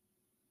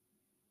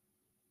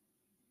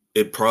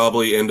 It'd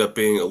probably end up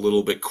being a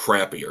little bit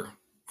crappier.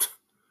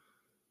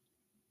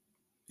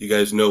 You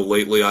guys know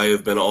lately I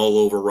have been all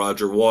over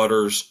Roger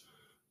Waters,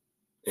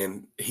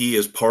 and he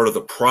is part of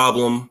the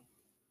problem,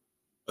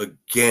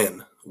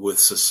 again, with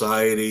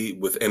society,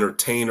 with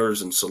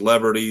entertainers and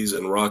celebrities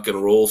and rock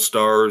and roll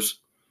stars.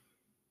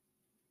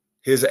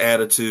 His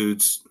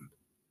attitudes,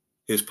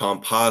 his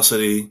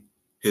pomposity,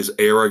 his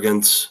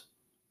arrogance,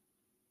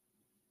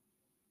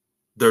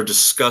 they're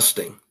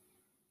disgusting.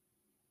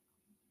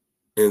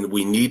 And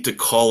we need to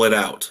call it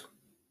out.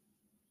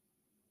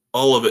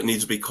 All of it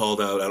needs to be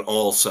called out on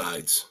all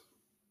sides.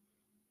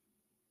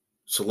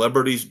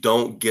 Celebrities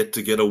don't get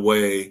to get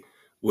away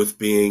with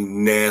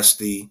being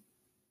nasty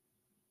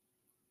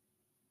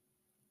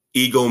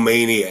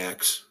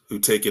egomaniacs who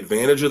take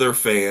advantage of their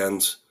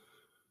fans,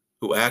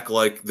 who act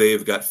like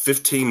they've got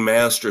 15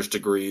 master's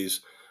degrees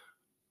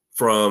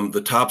from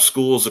the top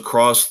schools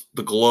across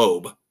the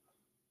globe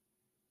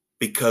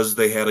because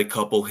they had a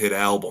couple hit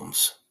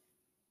albums.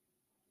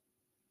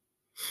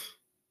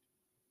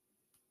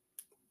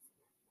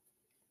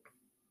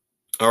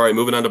 All right,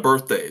 moving on to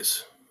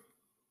birthdays.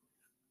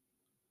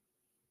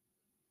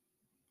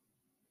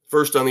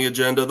 First on the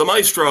agenda, the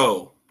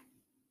Maestro.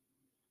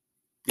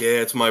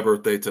 Yeah, it's my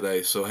birthday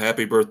today, so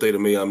happy birthday to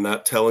me. I'm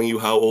not telling you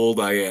how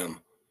old I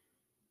am.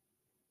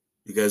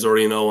 You guys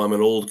already know I'm an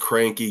old,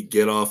 cranky,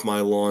 get off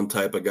my lawn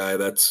type of guy.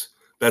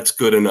 That's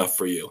good enough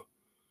for you.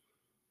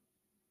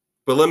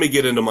 But let me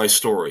get into my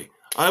story.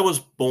 I was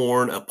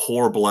born a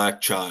poor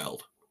black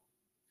child.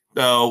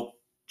 No,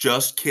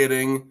 just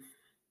kidding.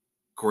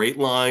 Great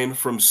line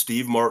from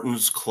Steve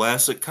Martin's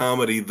classic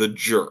comedy, The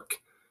Jerk.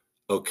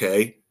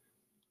 Okay?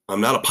 I'm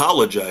not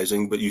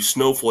apologizing, but you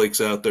snowflakes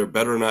out there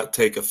better not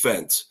take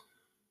offense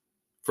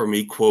for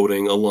me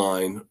quoting a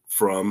line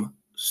from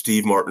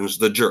Steve Martin's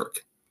The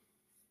Jerk.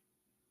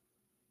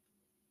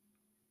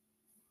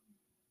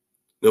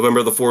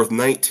 November the 4th,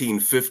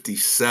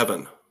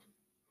 1957.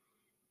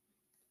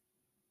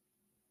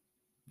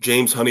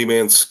 James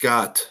Honeyman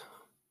Scott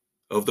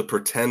of the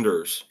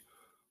Pretenders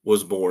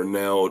was born.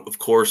 Now, of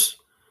course,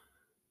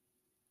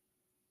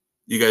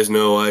 you guys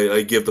know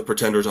I give the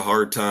Pretenders a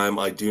hard time.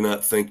 I do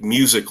not think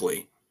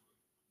musically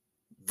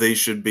they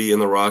should be in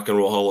the Rock and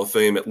Roll Hall of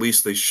Fame. At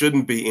least they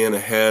shouldn't be in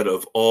ahead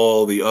of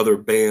all the other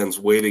bands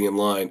waiting in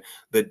line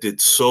that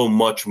did so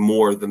much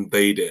more than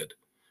they did.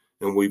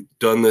 And we've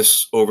done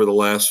this over the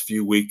last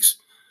few weeks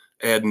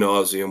ad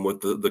nauseum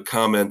with the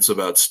comments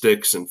about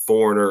Styx and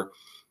Foreigner.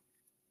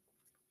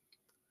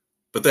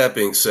 But that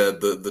being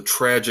said, the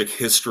tragic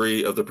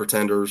history of the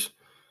Pretenders.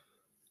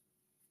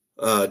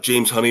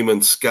 James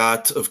Honeyman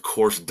Scott, of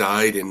course,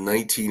 died in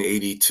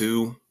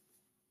 1982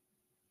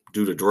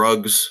 due to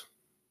drugs.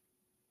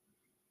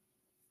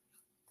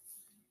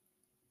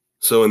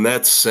 So in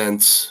that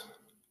sense,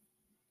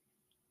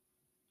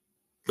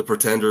 the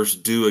Pretenders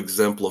do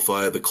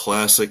exemplify the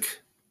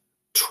classic,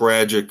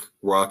 tragic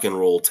rock and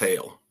roll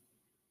tale.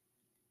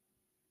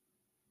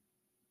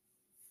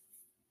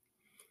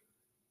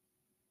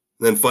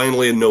 Then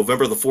finally, in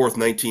November the 4th,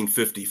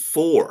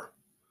 1954,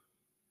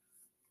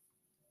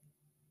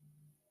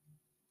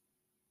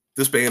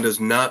 this band has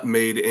not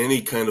made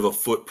any kind of a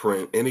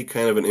footprint, any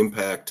kind of an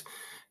impact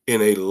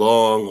in a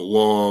long,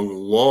 long,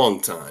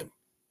 long time.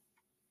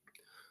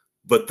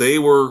 But they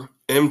were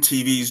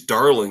MTV's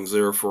darlings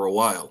there for a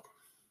while.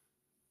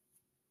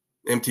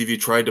 MTV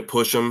tried to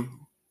push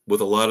them with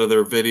a lot of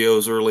their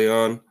videos early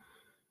on.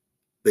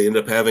 They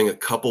ended up having a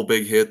couple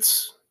big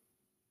hits.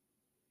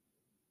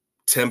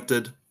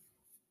 Tempted,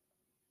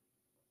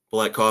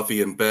 Black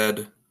Coffee in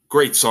Bed.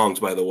 Great songs,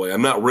 by the way.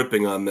 I'm not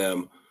ripping on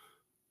them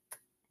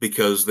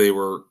because they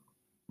were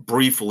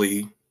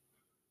briefly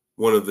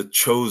one of the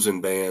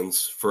chosen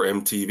bands for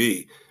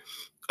MTV.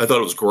 I thought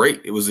it was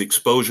great. It was the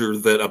exposure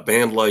that a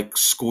band like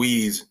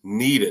Squeeze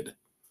needed.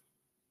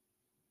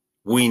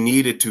 We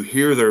needed to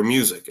hear their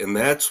music, and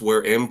that's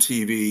where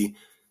MTV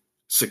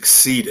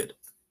succeeded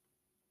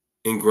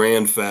in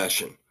grand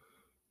fashion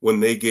when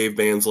they gave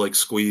bands like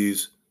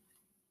Squeeze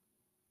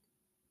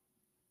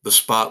the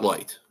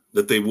spotlight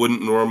that they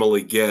wouldn't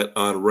normally get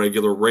on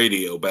regular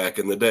radio back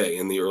in the day,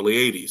 in the early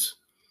 80s.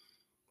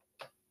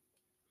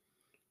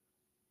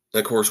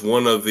 Of course,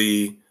 one of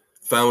the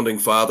founding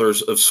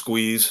fathers of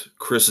Squeeze,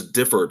 Chris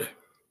Difford,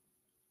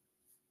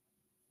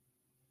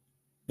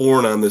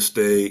 born on this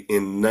day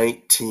in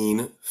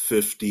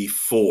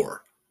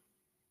 1954.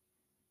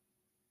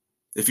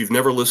 If you've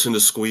never listened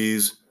to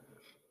Squeeze,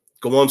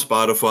 go on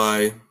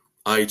Spotify,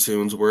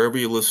 iTunes, wherever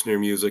you listen to your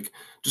music,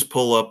 just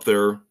pull up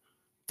their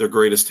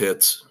greatest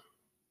hits.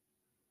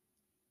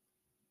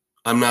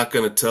 I'm not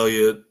going to tell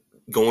you,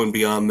 going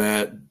beyond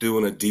that,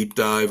 doing a deep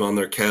dive on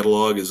their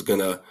catalog is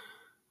going to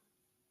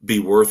be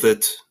worth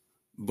it.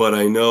 But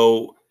I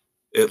know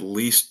at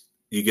least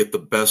you get the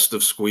best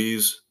of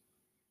Squeeze.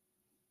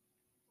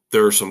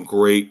 There are some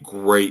great,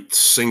 great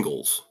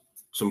singles,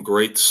 some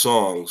great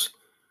songs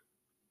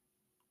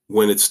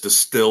when it's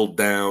distilled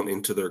down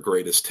into their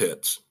greatest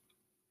hits.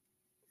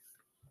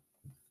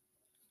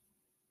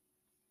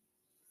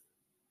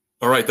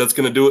 All right, that's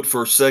going to do it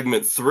for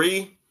segment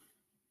 3.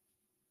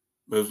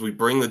 As we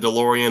bring the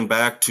DeLorean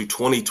back to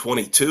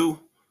 2022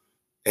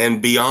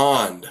 and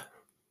beyond.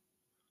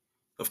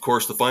 Of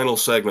course, the final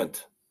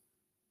segment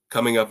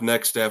coming up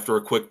next after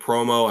a quick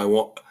promo. I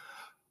want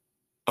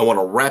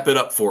to wrap it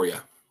up for you.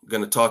 I'm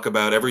going to talk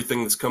about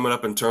everything that's coming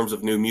up in terms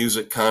of new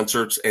music,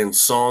 concerts, and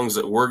songs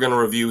that we're going to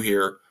review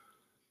here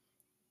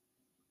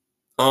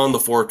on the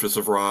Fortress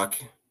of Rock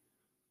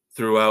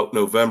throughout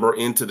November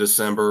into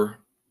December,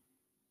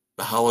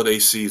 the holiday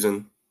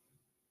season.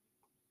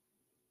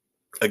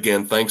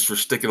 Again, thanks for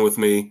sticking with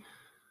me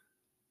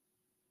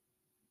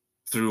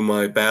through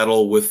my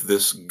battle with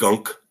this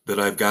gunk that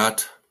I've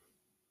got.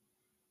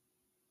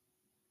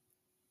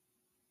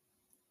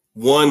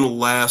 One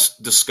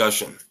last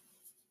discussion.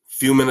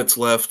 Few minutes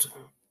left.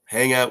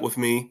 Hang out with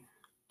me.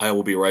 I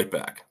will be right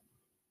back.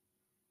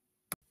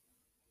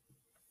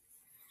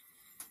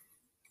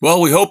 Well,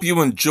 we hope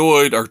you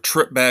enjoyed our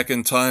trip back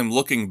in time,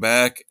 looking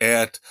back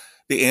at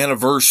the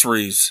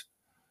anniversaries,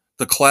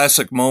 the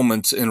classic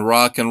moments in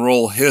rock and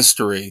roll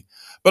history.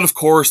 But of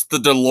course, the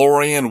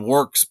DeLorean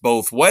works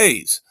both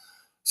ways.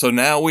 So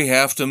now we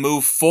have to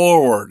move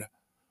forward.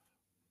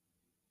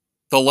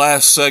 The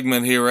last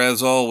segment here,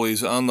 as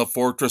always, on the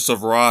Fortress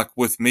of Rock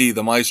with me,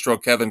 the Maestro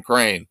Kevin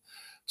Crane.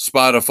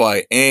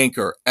 Spotify,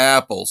 Anchor,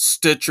 Apple,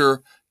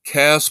 Stitcher,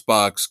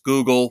 Castbox,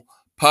 Google,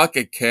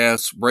 Pocket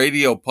Casts,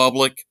 Radio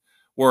Public,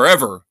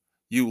 wherever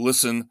you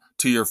listen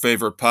to your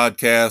favorite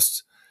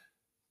podcasts.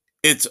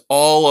 It's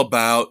all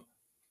about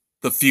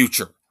the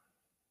future.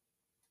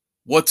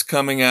 What's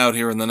coming out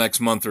here in the next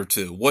month or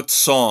two? What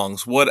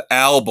songs? What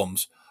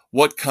albums?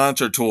 What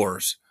concert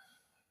tours?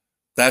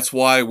 That's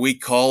why we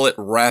call it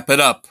Wrap It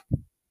Up.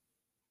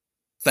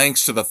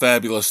 Thanks to the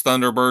fabulous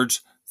Thunderbirds.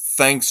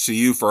 Thanks to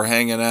you for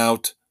hanging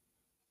out.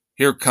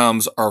 Here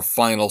comes our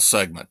final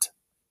segment.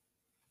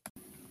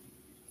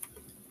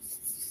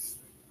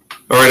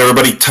 All right,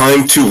 everybody,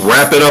 time to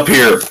wrap it up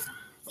here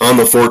on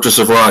the Fortress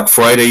of Rock.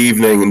 Friday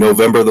evening,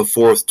 November the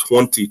 4th,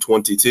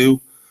 2022.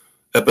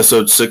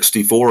 Episode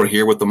 64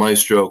 here with the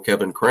Maestro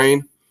Kevin Crane.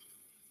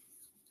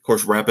 Of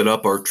course, wrap it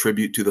up, our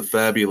tribute to the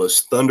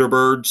fabulous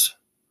Thunderbirds,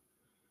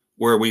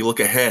 where we look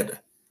ahead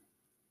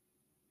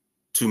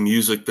to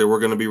music that we're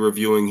going to be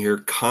reviewing here,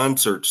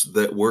 concerts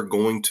that we're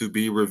going to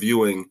be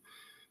reviewing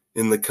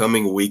in the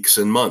coming weeks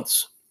and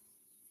months.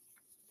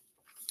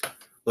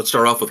 Let's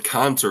start off with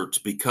concerts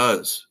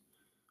because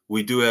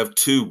we do have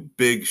 2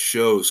 big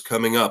shows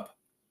coming up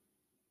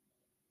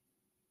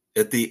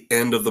at the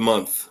end of the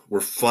month.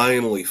 We're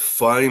finally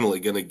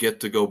going to get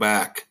to go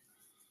back.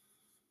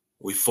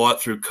 We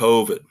fought through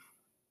COVID.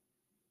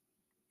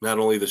 Not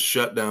only the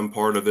shutdown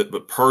part of it,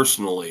 but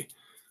personally,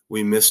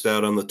 we missed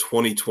out on the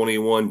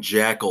 2021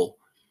 Jackal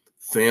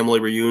family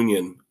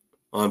reunion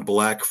on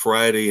Black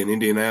Friday in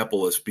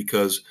Indianapolis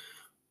because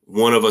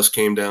one of us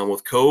came down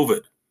with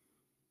COVID.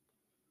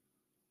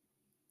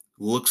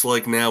 Looks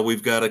like now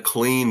we've got a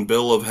clean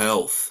bill of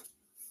health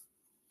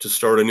to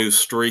start a new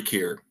streak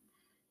here.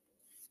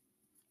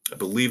 I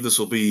believe this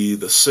will be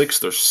the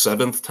 6th or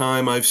 7th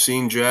time I've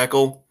seen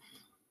Jackal.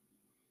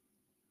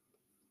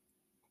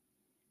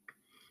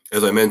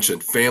 As I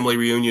mentioned, family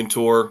reunion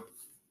tour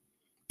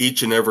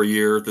each and every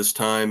year. This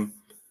time,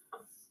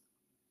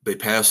 they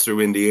pass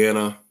through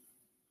Indiana.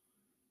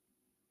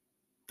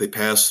 They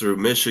pass through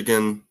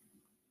Michigan.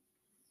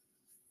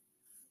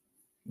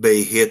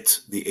 They hit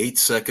the 8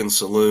 Second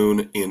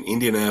Saloon in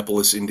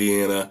Indianapolis,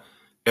 Indiana,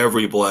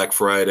 every Black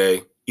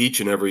Friday,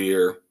 each and every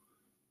year,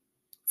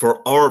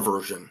 for our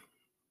version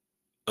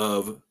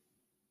of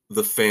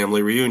the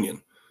family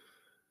reunion.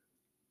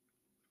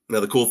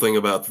 Now, the cool thing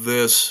about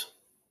this,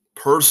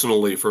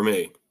 personally for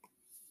me,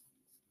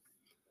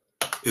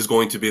 is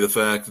going to be the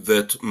fact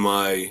that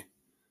my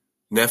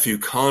nephew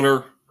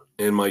Connor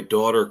and my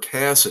daughter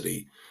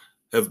Cassidy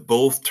have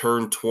both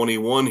turned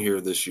 21 here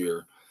this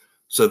year.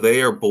 So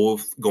they are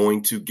both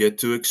going to get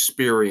to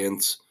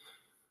experience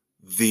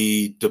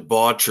the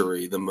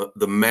debauchery,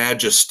 the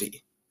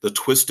majesty, the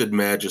twisted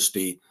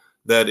majesty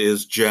that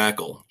is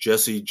Jackal,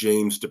 Jesse,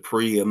 James,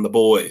 Dupree, and the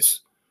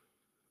boys.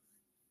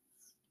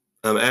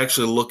 I'm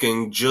actually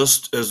looking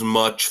just as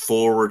much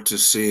forward to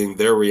seeing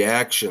their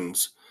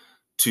reactions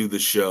to the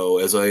show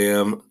as I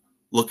am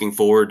looking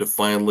forward to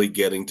finally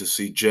getting to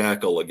see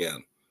Jackal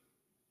again.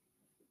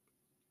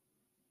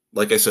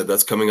 Like I said,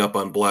 that's coming up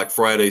on Black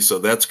Friday, so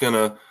that's going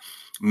to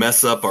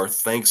mess up our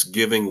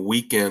Thanksgiving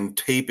weekend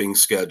taping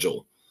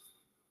schedule.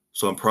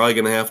 So I'm probably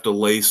going to have to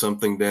lay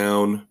something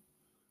down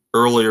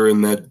earlier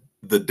in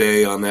the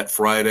day on that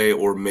Friday,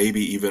 or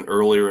maybe even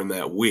earlier in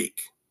that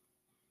week.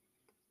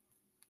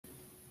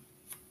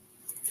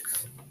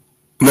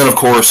 And then, of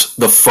course,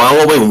 the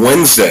following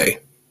Wednesday,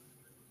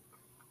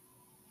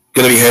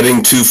 going to be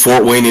heading to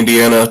Fort Wayne,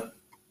 Indiana,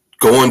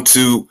 going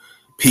to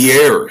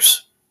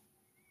Pierre's,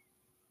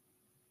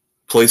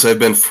 place I've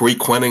been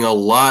frequenting a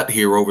lot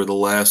here over the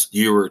last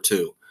year or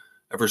two,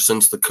 ever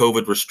since the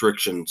COVID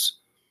restrictions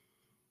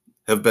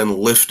have been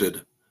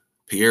lifted.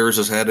 Pierre's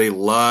has had a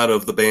lot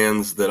of the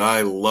bands that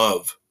I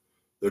love.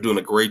 They're doing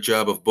a great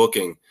job of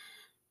booking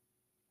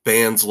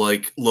bands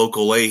like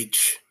Local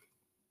H.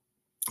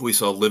 We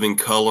saw Living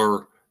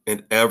Color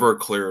and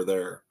Everclear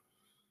there.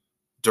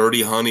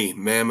 Dirty Honey,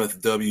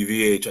 Mammoth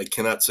WVH. I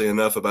cannot say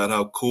enough about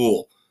how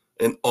cool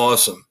and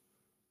awesome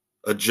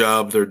a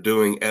job they're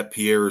doing at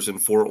Pierre's in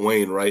Fort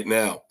Wayne right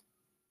now.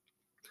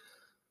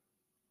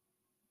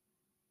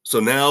 So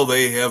now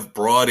they have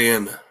brought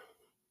in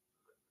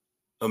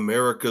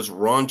America's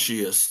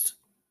raunchiest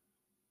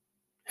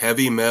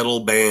heavy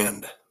metal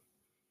band,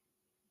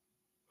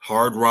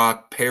 hard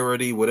rock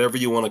parody, whatever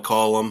you want to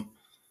call them.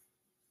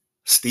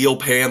 Steel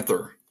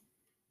Panther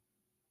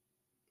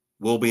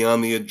will be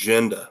on the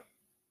agenda.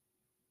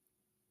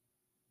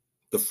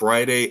 The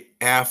Friday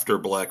after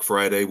Black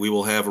Friday, we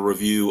will have a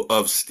review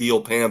of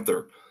Steel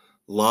Panther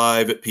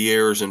live at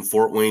Pierre's in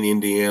Fort Wayne,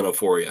 Indiana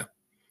for you.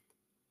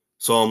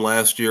 Saw them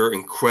last year,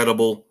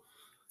 incredible.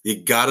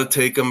 You got to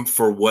take them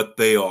for what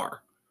they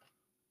are.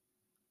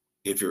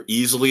 If you're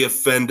easily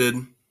offended,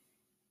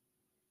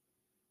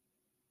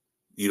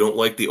 you don't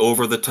like the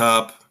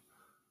over-the-top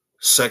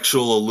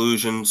sexual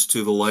allusions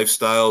to the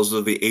lifestyles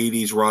of the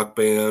 80s rock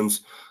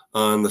bands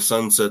on the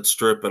Sunset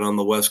Strip and on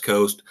the West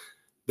Coast,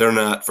 they're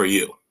not for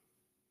you.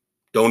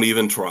 Don't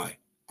even try.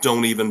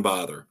 Don't even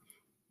bother.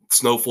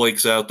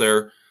 Snowflakes out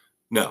there,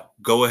 no.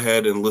 Go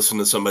ahead and listen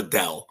to some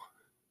Adele,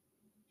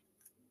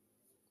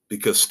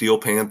 because Steel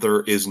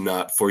Panther is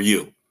not for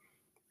you.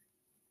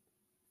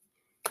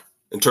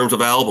 In terms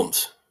of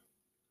albums,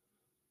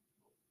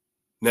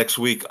 next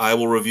week I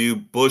will review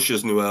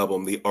Bush's new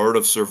album, The Art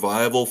of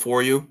Survival,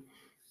 for you.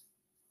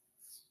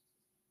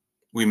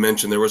 We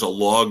mentioned there was a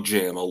log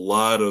jam. A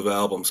lot of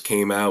albums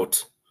came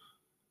out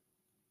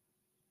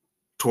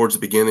towards the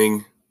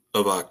beginning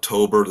of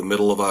October, the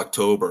middle of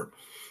October.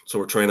 So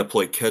we're trying to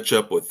play catch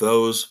up with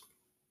those.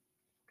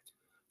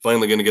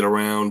 Finally going to get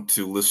around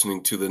to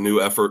listening to the new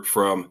effort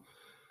from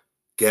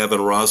Gavin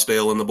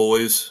Rossdale and the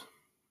boys.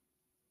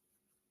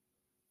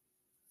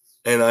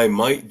 And I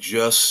might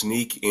just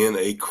sneak in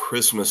a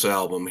Christmas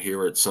album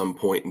here at some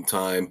point in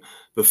time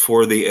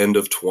before the end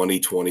of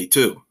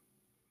 2022.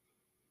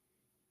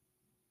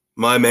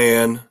 My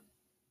man,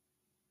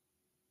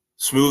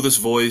 smoothest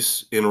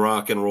voice in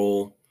rock and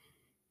roll,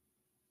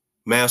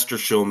 master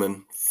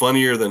showman,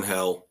 funnier than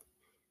hell,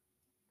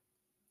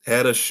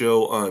 had a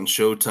show on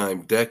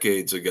Showtime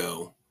decades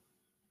ago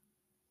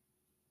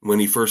when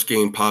he first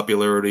gained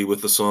popularity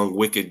with the song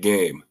Wicked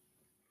Game.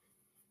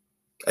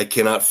 I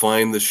cannot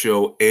find the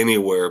show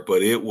anywhere,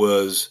 but it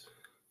was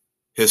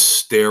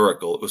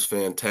hysterical. It was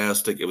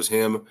fantastic. It was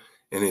him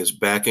and his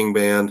backing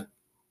band.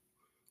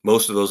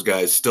 Most of those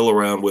guys still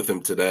around with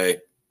him today.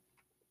 Of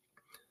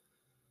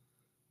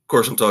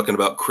course, I'm talking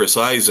about Chris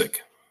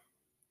Isaak.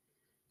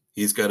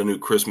 He's got a new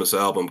Christmas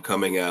album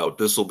coming out.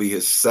 This will be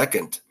his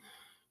second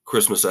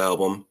Christmas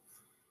album.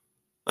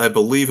 I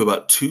believe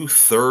about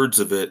 2/3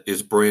 of it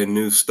is brand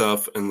new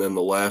stuff, and then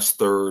the last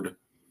third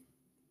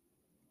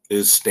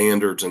is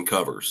standards and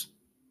covers.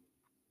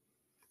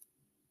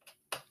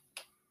 In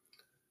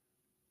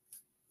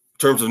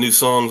terms of new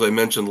songs I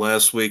mentioned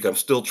last week, I'm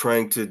still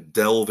trying to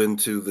delve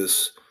into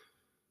this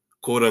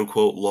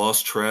quote-unquote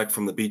lost track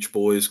from the Beach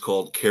Boys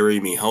called Carry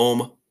Me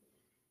Home.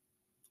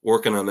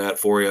 Working on that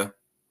for you.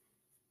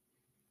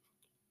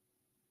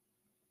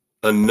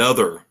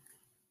 Another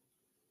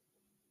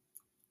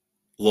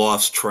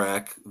lost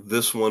track,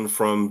 this one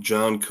from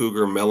John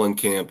Cougar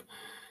Mellencamp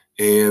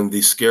and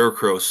the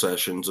Scarecrow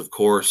Sessions. Of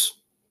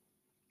course,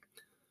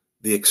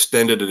 the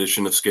extended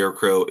edition of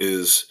Scarecrow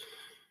is,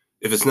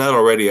 if it's not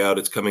already out,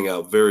 it's coming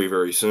out very,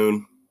 very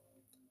soon.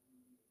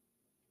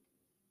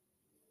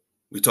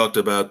 We talked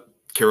about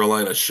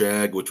Carolina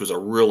Shag, which was a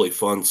really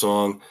fun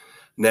song.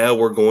 Now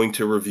we're going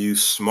to review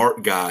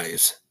Smart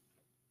Guys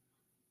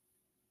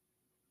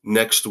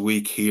next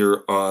week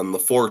here on The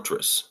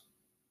Fortress.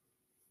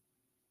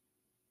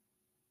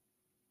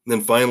 And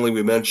then finally,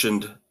 we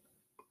mentioned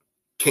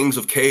Kings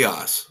of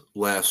Chaos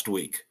last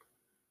week,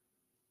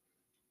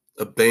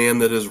 a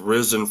band that has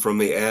risen from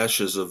the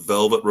ashes of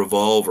Velvet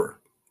Revolver,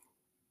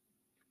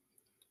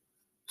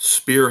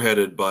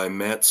 spearheaded by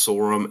Matt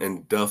Sorum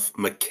and Duff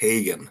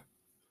McKagan.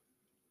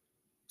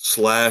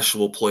 Slash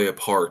will play a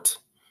part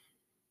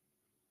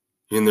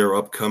in their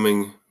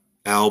upcoming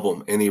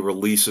album, any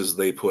releases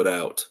they put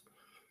out.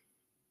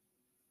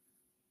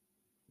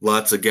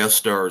 Lots of guest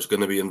stars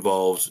going to be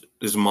involved,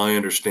 is my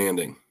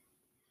understanding.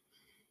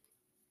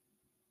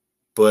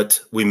 But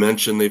we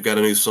mentioned they've got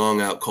a new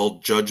song out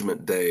called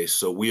Judgment Day,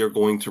 so we are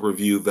going to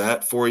review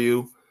that for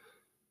you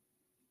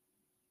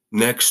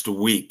next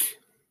week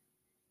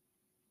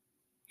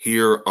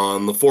here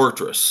on The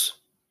Fortress.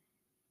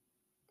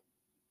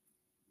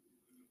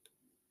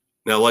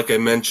 Now, like I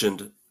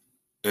mentioned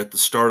at the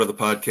start of the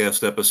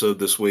podcast episode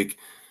this week,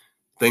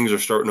 things are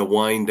starting to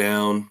wind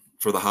down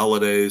for the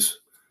holidays.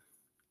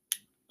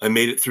 I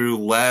made it through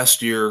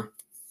last year,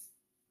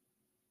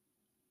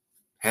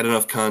 had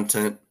enough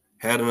content,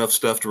 had enough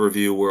stuff to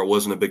review where it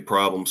wasn't a big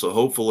problem. So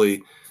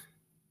hopefully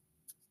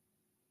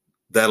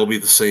that'll be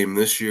the same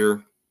this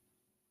year.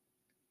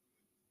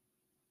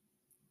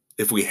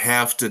 If we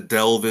have to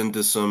delve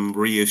into some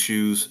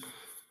reissues,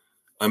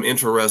 I'm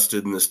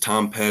interested in this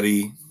Tom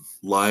Petty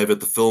Live at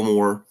the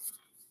Fillmore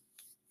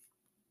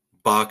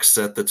box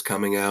set that's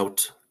coming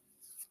out.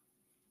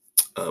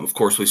 Of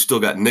course, we still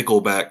got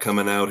Nickelback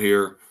coming out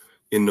here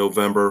in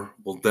November.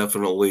 We'll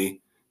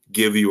definitely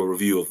give you a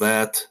review of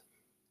that.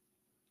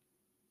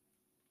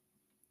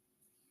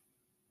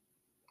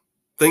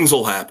 Things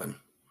will happen.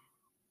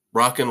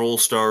 Rock and roll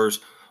stars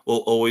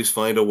will always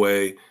find a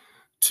way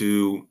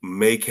to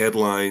make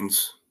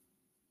headlines,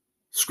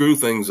 screw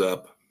things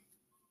up,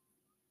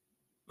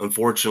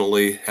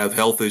 unfortunately have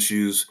health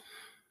issues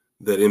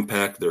that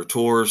impact their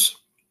tours.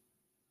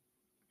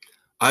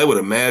 I would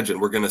imagine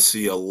we're going to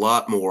see a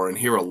lot more and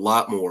hear a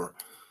lot more.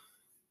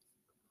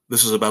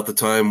 This is about the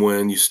time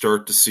when you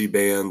start to see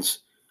bands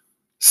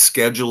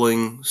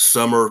scheduling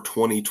summer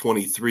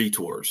 2023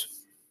 tours.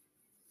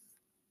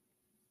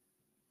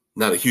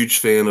 Not a huge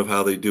fan of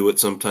how they do it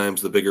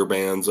sometimes, the bigger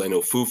bands. I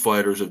know Foo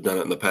Fighters have done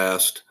it in the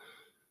past,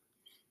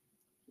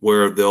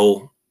 where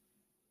they'll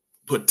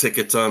put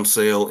tickets on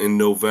sale in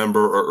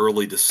November or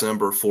early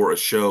December for a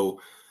show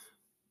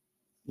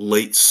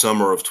late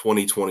summer of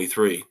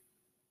 2023,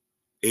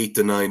 8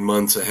 to 9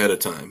 months ahead of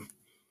time.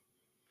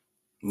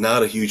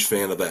 Not a huge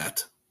fan of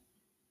that,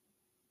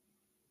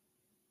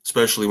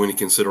 especially when you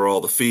consider all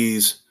the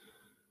fees.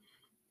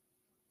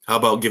 How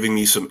about giving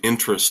me some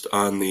interest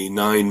on the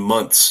 9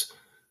 months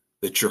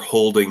that you're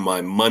holding my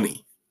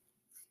money?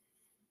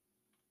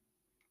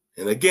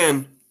 And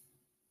again,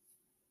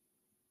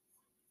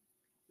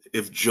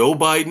 if Joe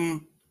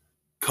Biden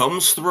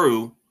comes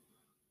through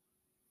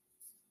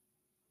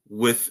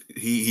with,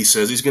 he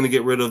says he's going to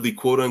get rid of the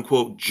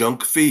quote-unquote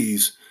junk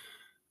fees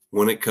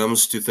when it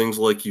comes to things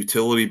like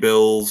utility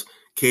bills,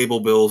 cable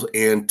bills,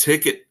 and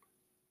ticket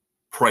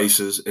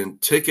prices and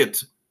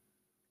ticket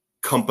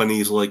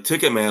companies like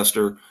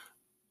Ticketmaster,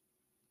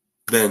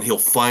 then he'll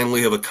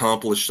finally have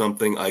accomplished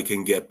something I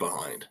can get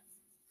behind.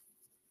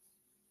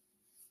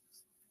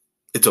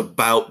 It's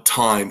about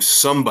time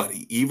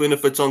somebody, even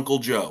if it's Uncle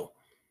Joe,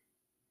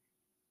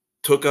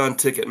 took on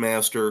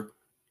Ticketmaster,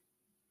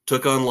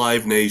 took on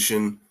Live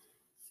Nation,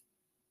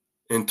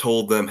 and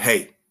told them,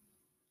 hey,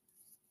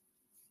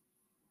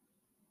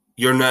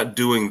 you're not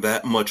doing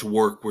that much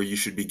work where you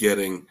should be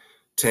getting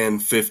 $10,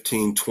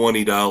 $15,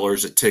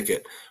 $20 a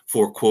ticket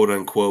for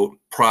quote-unquote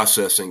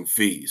processing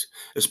fees,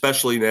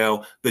 especially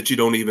now that you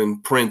don't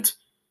even print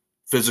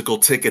physical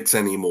tickets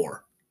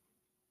anymore.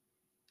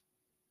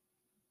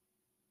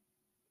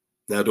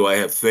 Now, do I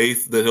have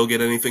faith that he'll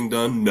get anything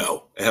done?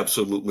 No,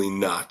 absolutely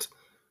not.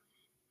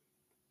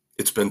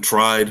 It's been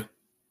tried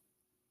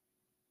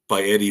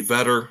by Eddie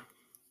Vedder.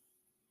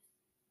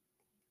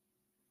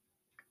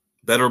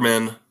 Better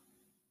men,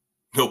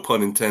 no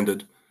pun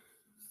intended,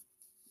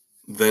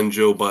 than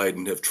Joe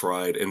Biden have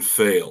tried and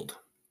failed.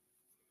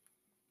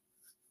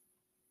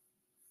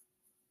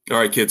 All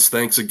right, kids,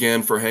 thanks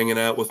again for hanging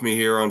out with me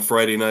here on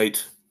Friday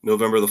night,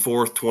 November the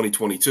 4th,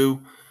 2022.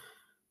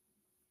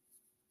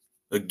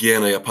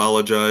 Again, I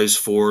apologize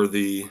for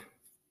the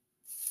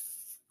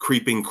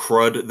creeping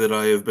crud that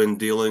I have been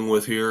dealing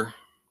with here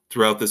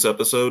throughout this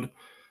episode.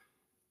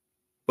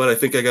 But I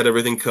think I got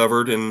everything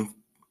covered and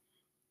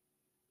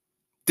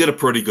did a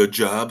pretty good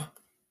job.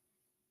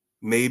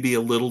 Maybe a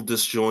little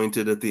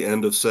disjointed at the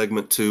end of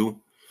segment 2.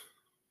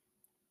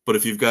 But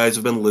if you guys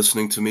have been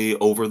listening to me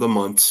over the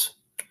months,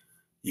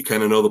 you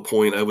kind of know the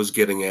point I was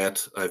getting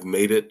at. I've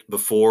made it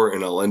before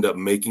and I'll end up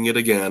making it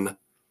again.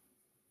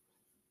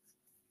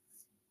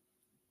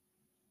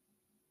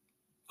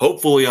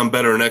 Hopefully I'm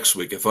better next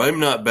week. If I'm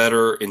not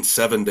better in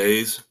 7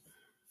 days,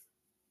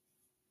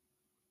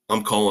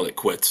 I'm calling it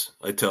quits,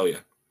 I tell you.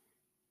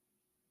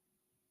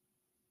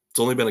 It's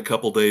only been a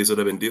couple days that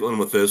I've been dealing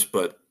with this,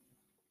 but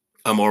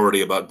I'm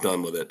already about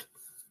done with it.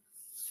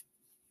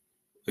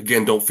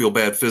 Again, don't feel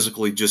bad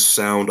physically, just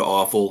sound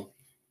awful.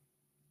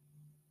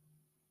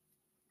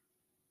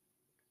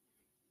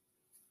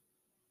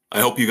 I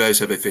hope you guys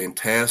have a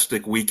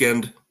fantastic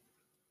weekend.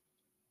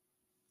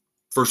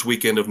 First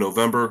weekend of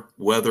November.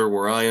 Weather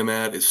where I am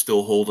at is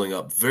still holding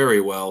up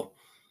very well.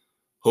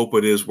 Hope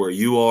it is where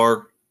you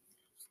are.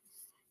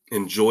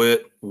 Enjoy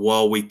it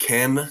while we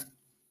can.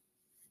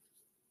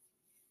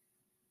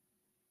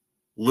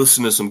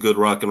 Listen to some good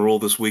rock and roll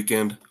this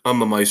weekend. I'm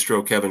the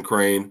Maestro, Kevin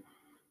Crane.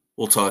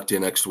 We'll talk to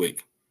you next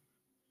week.